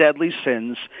 7 Deadly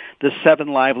Sins, The 7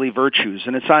 Lively Virtues,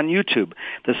 and it's on YouTube.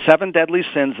 The 7 Deadly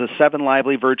Sins, The 7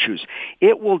 Lively Virtues.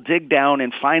 It will dig down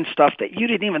and find stuff that you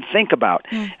didn't even think about.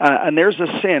 And there's a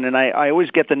sin, and I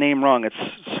always get the name wrong. It's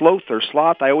sloth or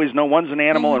sloth. I always know one's an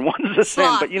animal and one's a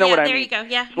sin, but you know what I mean. There you go.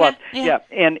 Yeah. Sloth. Yeah.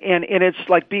 And it's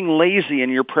like being lazy in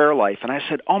your prayer life. And I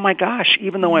said, oh my gosh,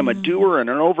 even though I'm a doer and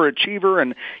an overachiever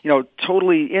and,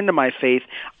 totally into my faith,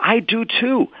 I do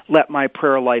too let my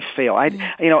prayer life fail.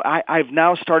 I've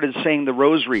now started saying the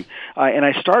rosary, and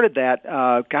I started that,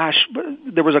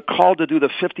 there was a call to do the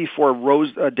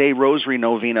 54-day rosary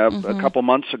novena a couple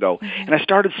months ago, and I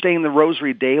started saying the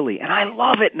rosary daily, and I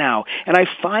love it now, and I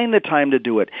find the time to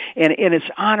do it, and it's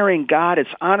honoring God, it's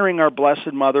honoring our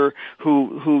Blessed Mother,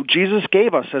 who Jesus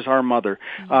gave us as our mother,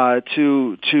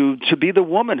 to be the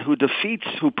woman who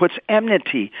puts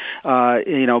enmity,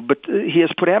 but he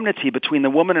has put enmity between the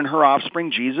woman and her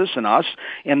offspring, Jesus and us,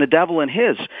 and the devil and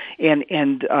his, and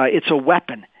it's a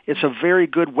weapon. It's a very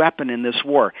good weapon in this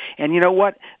war. And you know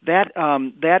what? That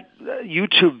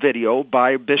YouTube video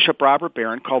by Bishop Robert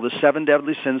Barron called The 7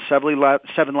 Deadly Sins,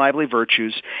 7 Lively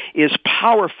Virtues is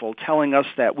powerful, telling us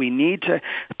that we need to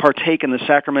partake in the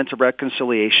sacrament of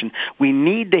reconciliation. We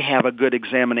need to have a good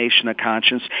examination of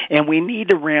conscience, and we need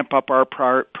to ramp up our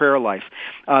prayer life.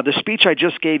 The speech I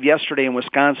just gave yesterday in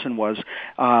Wisconsin was,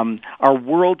 our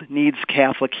world needs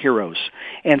Catholic heroes.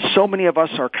 And so many of us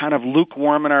are kind of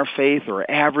lukewarm in our faith or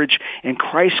average, and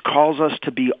Christ calls us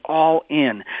to be all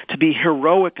in, to be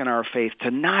heroic in our faith,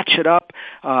 to notch it up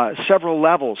several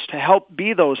levels, to help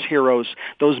be those heroes,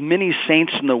 those mini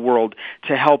saints in the world,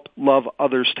 to help love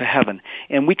others to heaven.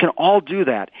 And we can all do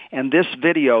that. And this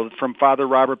video from Father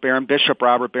Robert Barron, Bishop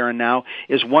Robert Barron now,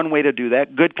 is one way to do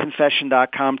that.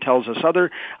 Goodconfession.com tells us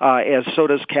other, as so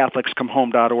does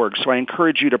CatholicsComeHome.org. So I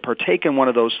encourage you to partake in one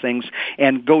of those things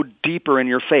and go deeper in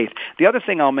your faith. The other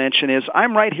thing I'll mention is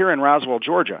I'm right here in Roswell,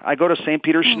 Georgia. I go to St.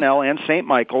 Peter Chanel and St.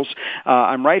 Michael's.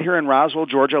 I'm right here in Roswell,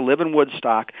 Georgia, live in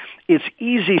Woodstock. It's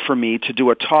easy for me to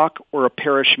do a talk or a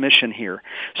parish mission here.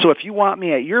 So if you want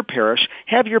me at your parish,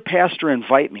 have your pastor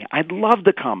invite me. I'd love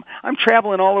to come. I'm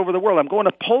traveling all over the world. I'm going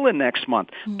to Poland next month,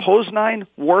 Poznań,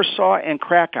 Warsaw, and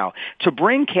Krakow, to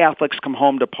bring Catholics Come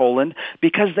Home to Poland,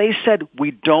 because they said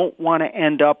we don't want to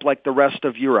end up like the rest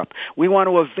of Europe. We want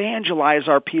to evangelize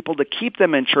our people to keep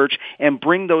them in church and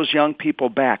bring those young people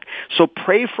back. So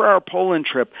pray for our Poland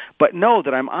trip, but know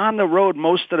that I'm on the road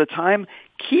most of the time.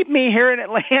 Keep me here in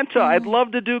Atlanta. I'd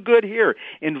love to do good here.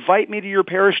 Invite me to your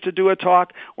parish to do a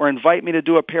talk or invite me to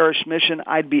do a parish mission.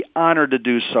 I'd be honored to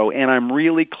do so, and I'm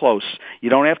really close.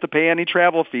 You don't have to pay any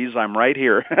travel fees. I'm right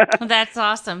here. That's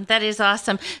awesome. That is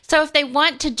awesome. So if they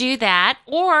want to do that,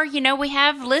 or, we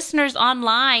have listeners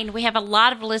online. We have a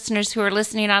lot of listeners who are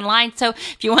listening online. So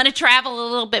if you want to travel a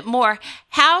little bit more,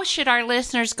 how should our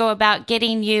listeners go about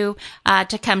getting you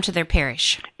to come to their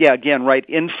parish? Yeah, again, write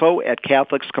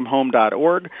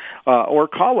info@CatholicsComeHome.org or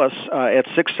call us at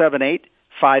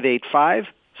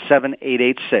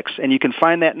 678-585-7886. And you can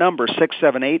find that number,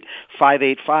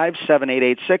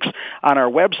 678-585-7886, on our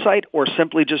website, or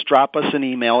simply just drop us an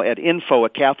email at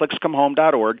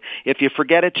info@CatholicsComeHome.org. If you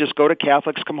forget it, just go to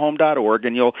CatholicsComeHome.org,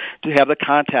 and you'll have the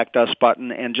Contact Us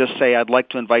button and just say, I'd like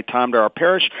to invite Tom to our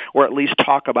parish, or at least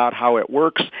talk about how it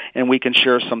works, and we can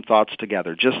share some thoughts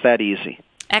together. Just that easy.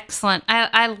 Excellent.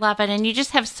 I love it. And you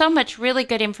just have so much really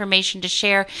good information to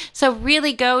share. So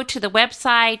really go to the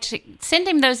website, send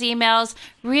him those emails,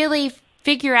 really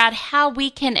figure out how we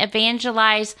can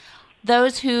evangelize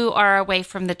those who are away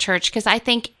from the church, because I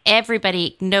think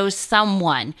everybody knows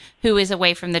someone who is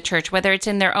away from the church, whether it's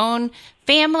in their own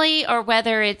family or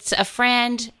whether it's a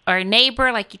friend or a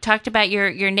neighbor, like you talked about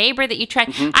your neighbor that you tried.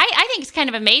 I think it's kind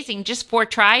of amazing. Just 4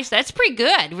 tries. That's pretty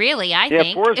good, really, I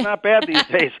think. Yeah, 4 is not bad these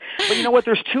days. But you know what?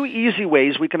 There's 2 easy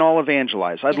ways we can all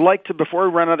evangelize. I'd like to, before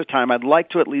we run out of time, I'd like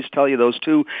to at least tell you those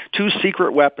two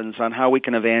secret weapons on how we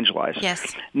can evangelize.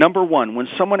 Yes. Number 1, when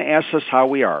someone asks us how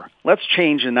we are, let's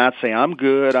change and not say, I'm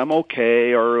good, I'm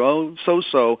okay, or oh,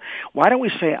 so-so. Why don't we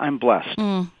say, I'm blessed?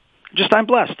 Just, I'm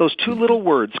blessed. Those two little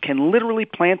words can literally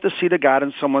plant the seed of God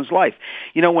in someone's life.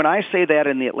 You know, when I say that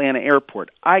in the Atlanta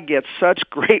airport, I get such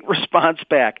great response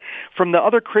back from the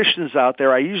other Christians out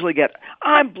there. I usually get,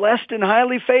 I'm blessed and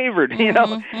highly favored, you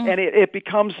know, and it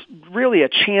becomes really a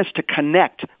chance to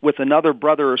connect with another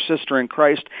brother or sister in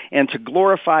Christ and to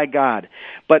glorify God.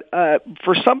 But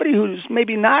for somebody who's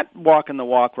maybe not walking the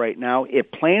walk right now,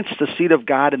 it plants the seed of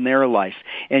God in their life,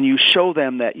 and you show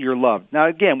them that you're loved. Now,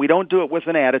 again, we don't do it with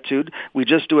an attitude. We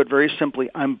just do it very simply,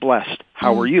 I'm blessed.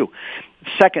 How are you?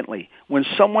 Secondly, when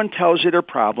someone tells you their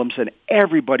problems, and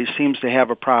everybody seems to have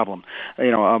a problem,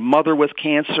 you know, a mother with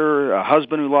cancer, a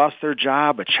husband who lost their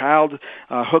job, a child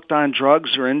hooked on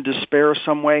drugs or in despair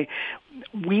some way,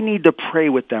 we need to pray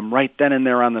with them right then and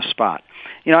there on the spot.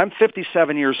 You know, I'm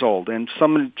 57 years old, and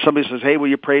somebody says, hey, will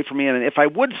you pray for me? And if I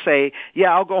would say,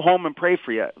 yeah, I'll go home and pray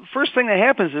for you, first thing that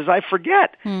happens is I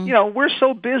forget. You know, we're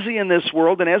so busy in this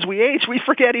world, and as we age, we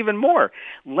forget even more.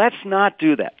 Let's not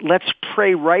do that. Let's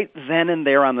pray right then and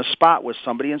there on the spot with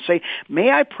somebody and say, may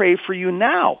I pray for you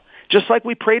now? Just like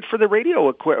we prayed for the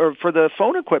or for the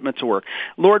phone equipment to work.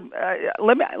 Lord,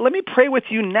 let me pray with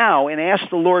you now and ask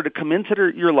the Lord to come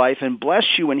into your life and bless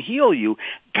you and heal you.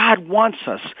 God wants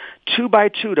us 2 by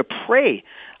 2 to pray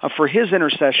for His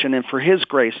intercession and for His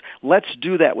grace. Let's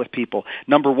do that with people.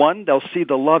 Number one, they'll see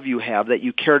the love you have, that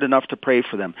you cared enough to pray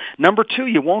for them. Number two,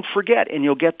 you won't forget, and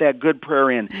you'll get that good prayer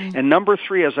in. And number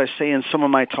three, as I say in some of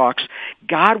my talks,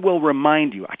 God will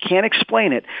remind you. I can't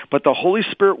explain it, but the Holy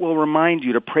Spirit will remind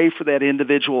you to pray for that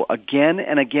individual again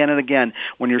and again and again.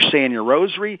 When you're saying your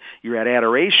rosary, you're at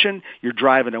adoration, you're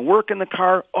driving to work in the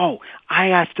car, oh, I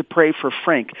have to pray for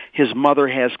Frank. His mother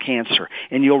has cancer.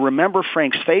 And you'll remember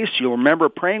Frank's face, you'll remember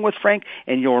praying with Frank,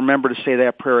 and you'll remember to say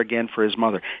that prayer again for his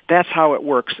mother. That's how it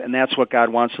works, and that's what God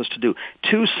wants us to do.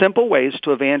 2 simple ways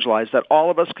to evangelize that all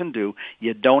of us can do.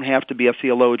 You don't have to be a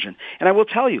theologian. And I will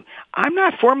tell you, I'm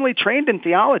not formally trained in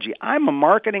theology. I'm a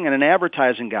marketing and an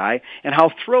advertising guy, and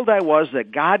how thrilled I was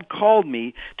that God called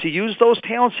me to use those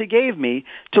talents He gave me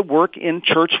to work in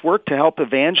church work, to help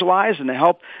evangelize and to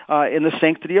help in the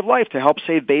sanctity of life, to help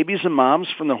save babies and moms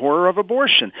from the horror of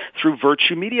abortion through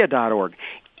virtuemedia.org.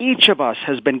 Each of us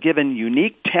has been given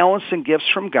unique talents and gifts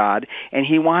from God, and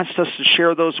He wants us to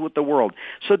share those with the world.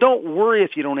 So don't worry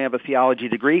if you don't have a theology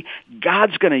degree.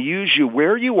 God's going to use you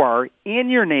where you are,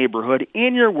 in your neighborhood,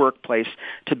 in your workplace,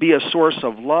 to be a source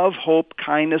of love, hope,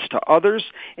 kindness to others,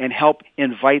 and help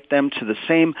invite them to the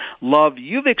same love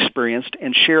you've experienced,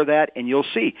 and share that, and you'll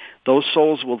see. Those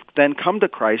souls will then come to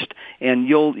Christ, and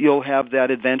you'll have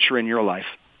that adventure in your life.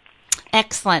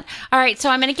 Excellent. All right, so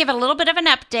I'm going to give a little bit of an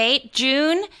update.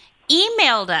 June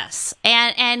emailed us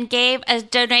and gave a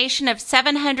donation of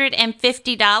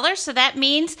 $750. So that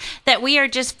means that we are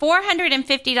just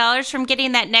 $450 from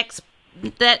getting that next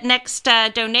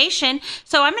donation.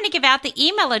 So I'm going to give out the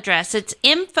email address. It's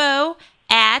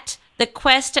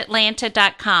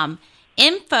info@thequestatlanta.com.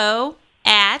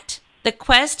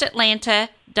 info@thequestatlanta.com.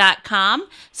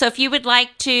 So if you would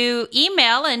like to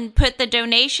email and put the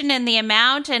donation and the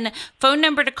amount and phone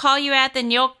number to call you at, then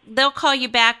they'll call you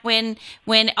back when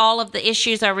all of the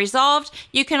issues are resolved.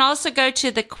 You can also go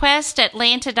to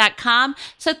thequestatlanta.com.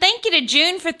 So thank you to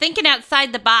June for thinking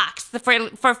outside the box,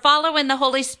 for following the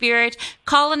Holy Spirit,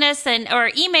 calling us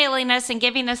or emailing us and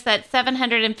giving us that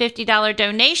 $750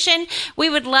 donation. We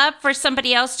would love for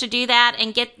somebody else to do that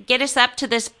and get us up to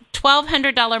this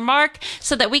 $1,200 mark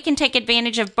so that we can take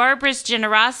advantage of Barbara's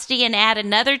generosity and add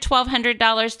another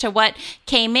 $1,200 to what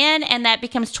came in, and that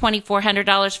becomes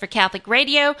 $2,400 for Catholic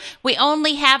Radio. We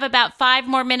only have about 5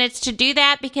 more minutes to do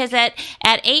that, because at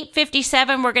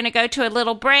 8:57 we're going to go to a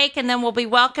little break, and then we'll be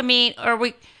welcoming,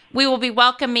 we will be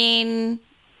welcoming.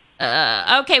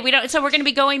 So we're going to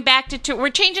be going back to we're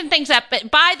changing things up,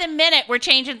 but by the minute we're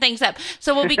changing things up.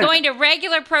 So we'll be going to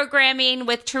regular programming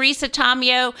with Teresa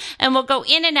Tomeo, and we'll go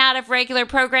in and out of regular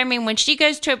programming. When she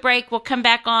goes to a break, we'll come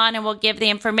back on and we'll give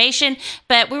the information.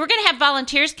 But we were going to have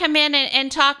volunteers come in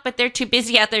and talk, but they're too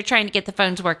busy out there trying to get the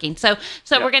phones working. So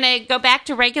We're going to go back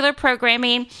to regular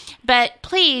programming, but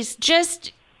please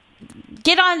just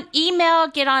get on email,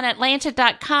 get on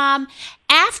Atlanta.com.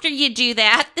 After you do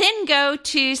that, then go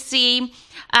to see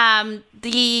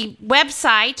the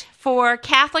website for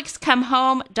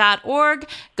CatholicsComeHome.org.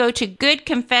 Go to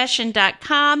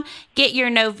GoodConfession.com. Get your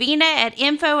novena at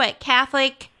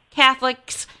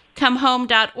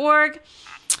info@CatholicsComeHome.org.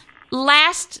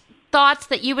 Last thoughts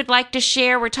that you would like to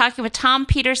share. We're talking with Tom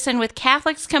Peterson with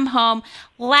Catholics Come Home.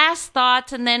 Last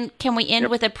thoughts, and then can we end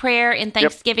with a prayer and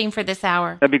thanksgiving for this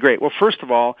hour? That'd be great. Well, first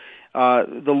of all,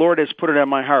 the Lord has put it on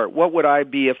my heart. What would I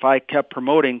be if I kept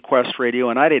promoting Quest Radio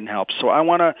and I didn't help? So I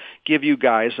want to give you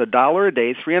guys $1 a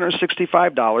day,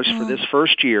 $365 for this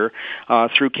first year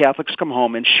through Catholics Come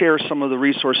Home, and share some of the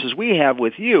resources we have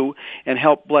with you and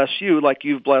help bless you like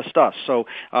you've blessed us. So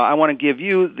I want to give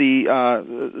you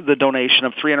the donation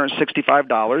of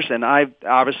 $365, and I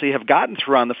obviously have gotten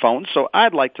through on the phone, so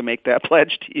I'd like to make that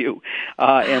pledge to you.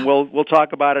 And we'll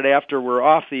talk about it after we're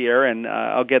off the air, and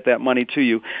I'll get that money to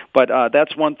you. But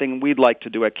that's one thing we'd like to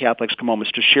do at Catholics Come Home,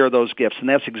 is to share those gifts. And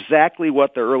that's exactly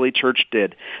what the early church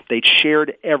did. They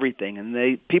shared everything.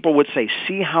 And people would say,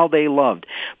 see how they loved.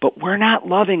 But we're not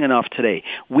loving enough today.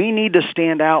 We need to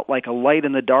stand out like a light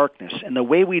in the darkness. And the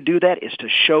way we do that is to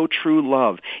show true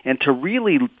love and to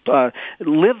really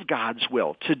live God's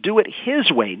will, to do it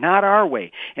His way, not our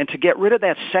way, and to get rid of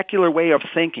that secular way of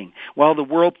thinking. Well, the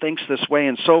world thinks this way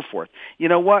and so forth. You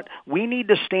know what? We need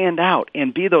to stand out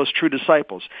and be those true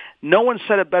disciples. No one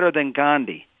said it better than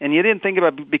Gandhi. And you didn't think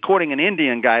about be quoting an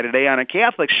Indian guy today on a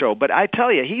Catholic show, but I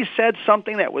tell you, he said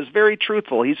something that was very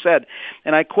truthful. He said,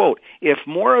 and I quote, "If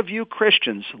more of you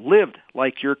Christians lived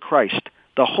like your Christ,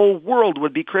 the whole world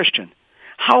would be Christian."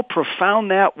 How profound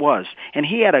that was. And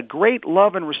he had a great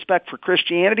love and respect for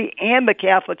Christianity and the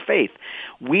Catholic faith.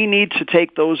 We need to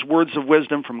take those words of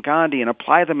wisdom from Gandhi and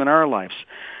apply them in our lives.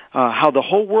 How the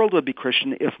whole world would be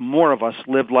Christian if more of us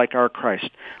lived like our Christ.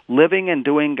 Living and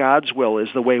doing God's will is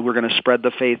the way we're going to spread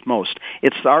the faith most.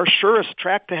 It's our surest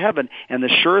track to heaven and the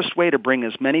surest way to bring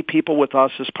as many people with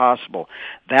us as possible.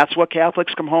 That's what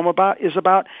Catholics Come Home is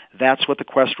about. That's what the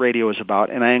Quest Radio is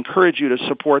about. And I encourage you to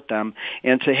support them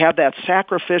and to have that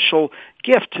sacrificial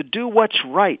gift to do what's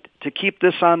right, to keep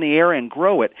this on the air and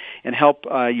grow it, and help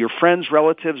your friends,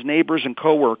 relatives, neighbors, and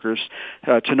coworkers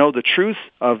to know the truth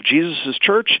of Jesus'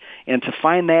 church and to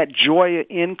find that joy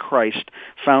in Christ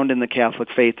found in the Catholic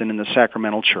faith and in the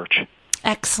sacramental church.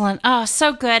 Excellent. Oh,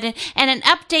 so good. And an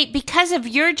update, because of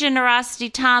your generosity,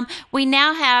 Tom, we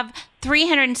now have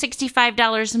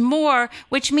 $365 more,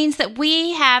 which means that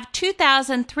we have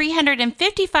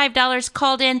 $2,355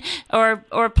 called in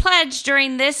or pledged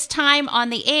during this time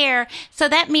on the air. So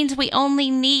that means we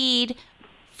only need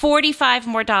 $45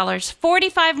 more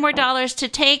to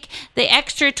take the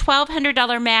extra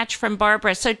 $1,200 match from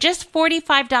Barbara. So just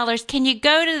 $45. Can you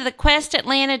go to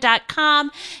thequestatlanta.com?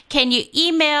 Can you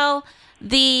email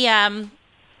the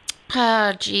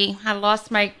I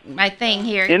lost my thing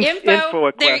here. Info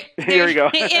at Quest. Here we go.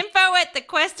 Info at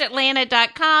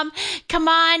thequestatlanta.com. Come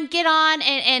on, get on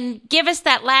and give us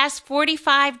that last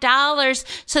 $45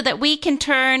 so that we can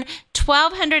turn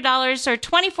 $1,200 or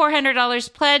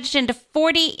 $2,400 pledged into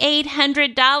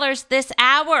 $4,800 this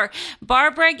hour.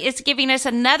 Barbara is giving us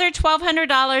another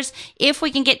 $1,200 if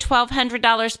we can get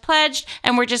 $1,200 pledged,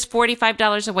 and we're just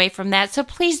 $45 away from that. So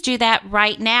please do that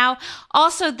right now.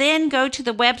 Also, then go to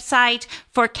the website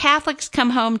for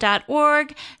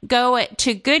CatholicsComeHome.org. Go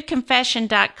to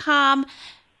GoodConfession.com.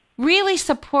 Really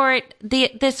support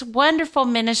this wonderful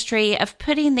ministry of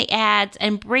putting the ads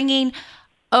and bringing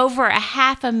over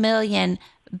 500,000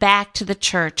 back to the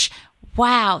church.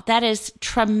 Wow, that is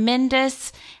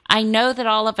tremendous. I know that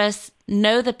all of us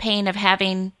know the pain of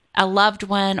having a loved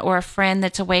one or a friend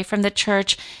that's away from the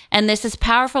church, and this is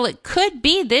powerful. It could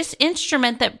be this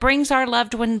instrument that brings our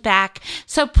loved one back.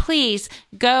 So please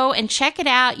go and check it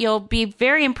out. You'll be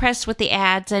very impressed with the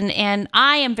ads, and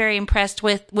I am very impressed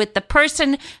with the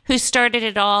person who started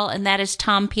it all, and that is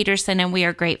Tom Peterson, and we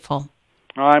are grateful.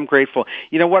 Oh, I'm grateful.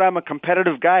 You know what? I'm a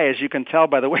competitive guy, as you can tell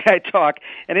by the way I talk,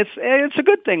 and it's a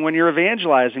good thing when you're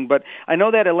evangelizing. But I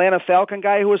know that Atlanta Falcon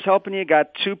guy who was helping you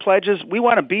got 2 pledges. We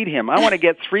want to beat him. I want to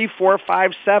get 3, 4,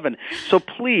 5, 7. So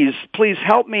please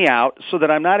help me out so that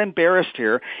I'm not embarrassed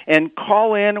here, and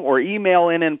call in or email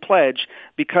in and pledge,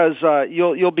 because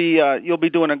you'll be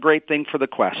doing a great thing for the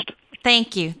Quest.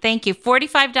 Thank you.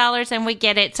 $45 and we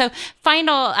get it. So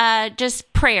final,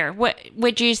 just prayer. What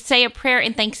would you say a prayer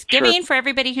in thanksgiving for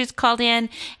everybody who's called in,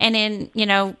 and in,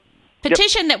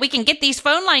 petition that we can get these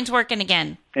phone lines working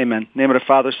again? Amen. In the name of the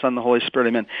Father, Son, and the Holy Spirit.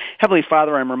 Amen. Heavenly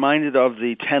Father, I'm reminded of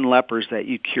the 10 lepers that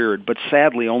you cured, but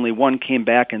sadly only one came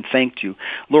back and thanked you.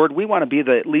 Lord, we want to be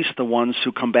at least the ones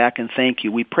who come back and thank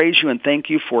you. We praise you and thank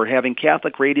you for having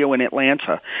Catholic Radio in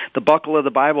Atlanta, the buckle of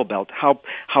the Bible Belt. How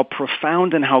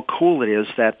profound and how cool it is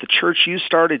that the church you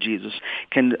started, Jesus,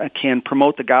 can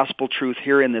promote the gospel truth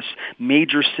here in this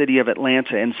major city of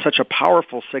Atlanta, and such a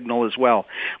powerful signal as well.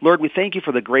 Lord, we thank you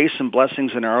for the grace and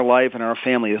blessings in our life and our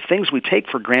family, the things we take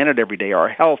for granted every day, our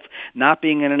health, not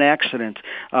being in an accident,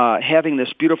 having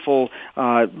this beautiful,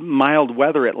 mild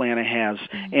weather Atlanta has,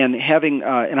 and having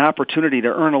an opportunity to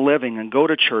earn a living and go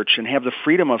to church and have the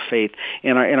freedom of faith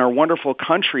in our wonderful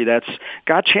country that's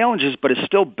got challenges but is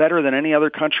still better than any other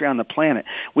country on the planet.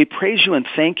 We praise you and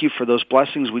thank you for those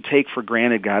blessings we take for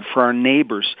granted, God, for our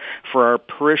neighbors, for our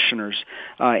parishioners.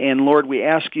 And Lord, we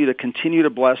ask you to continue to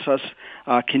bless us,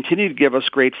 continue to give us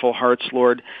grateful hearts,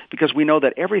 Lord, because we know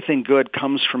that everything good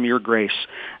comes from your grace.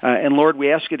 And Lord,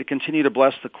 we ask you to continue to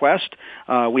bless the Quest.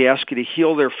 We ask you to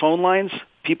heal their phone lines.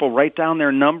 People write down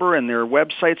their number and their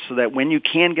websites so that when you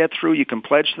can get through, you can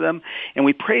pledge to them. And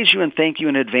we praise you and thank you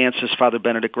in advance, as Father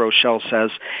Benedict Rochelle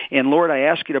says. And Lord, I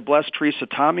ask you to bless Teresa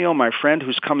Tomeo, my friend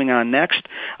who's coming on next,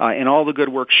 and all the good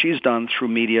work she's done through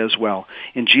media as well.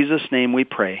 In Jesus' name we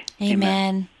pray.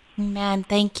 Amen. Amen.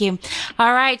 Thank you.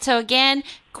 All right. So again,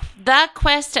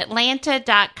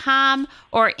 thequestatlanta.com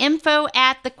or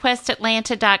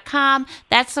info@thequestatlanta.com.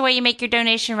 That's the way you make your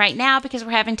donation right now because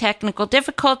we're having technical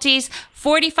difficulties.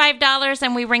 $45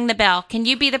 and we ring the bell. Can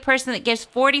you be the person that gives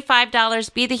 $45?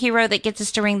 Be the hero that gets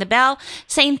us to ring the bell.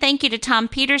 Saying thank you to Tom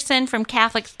Peterson from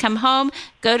Catholics Come Home.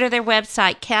 Go to their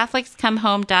website,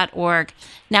 catholicscomehome.org.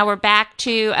 Now we're back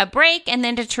to a break and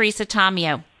then to Teresa Tomeo.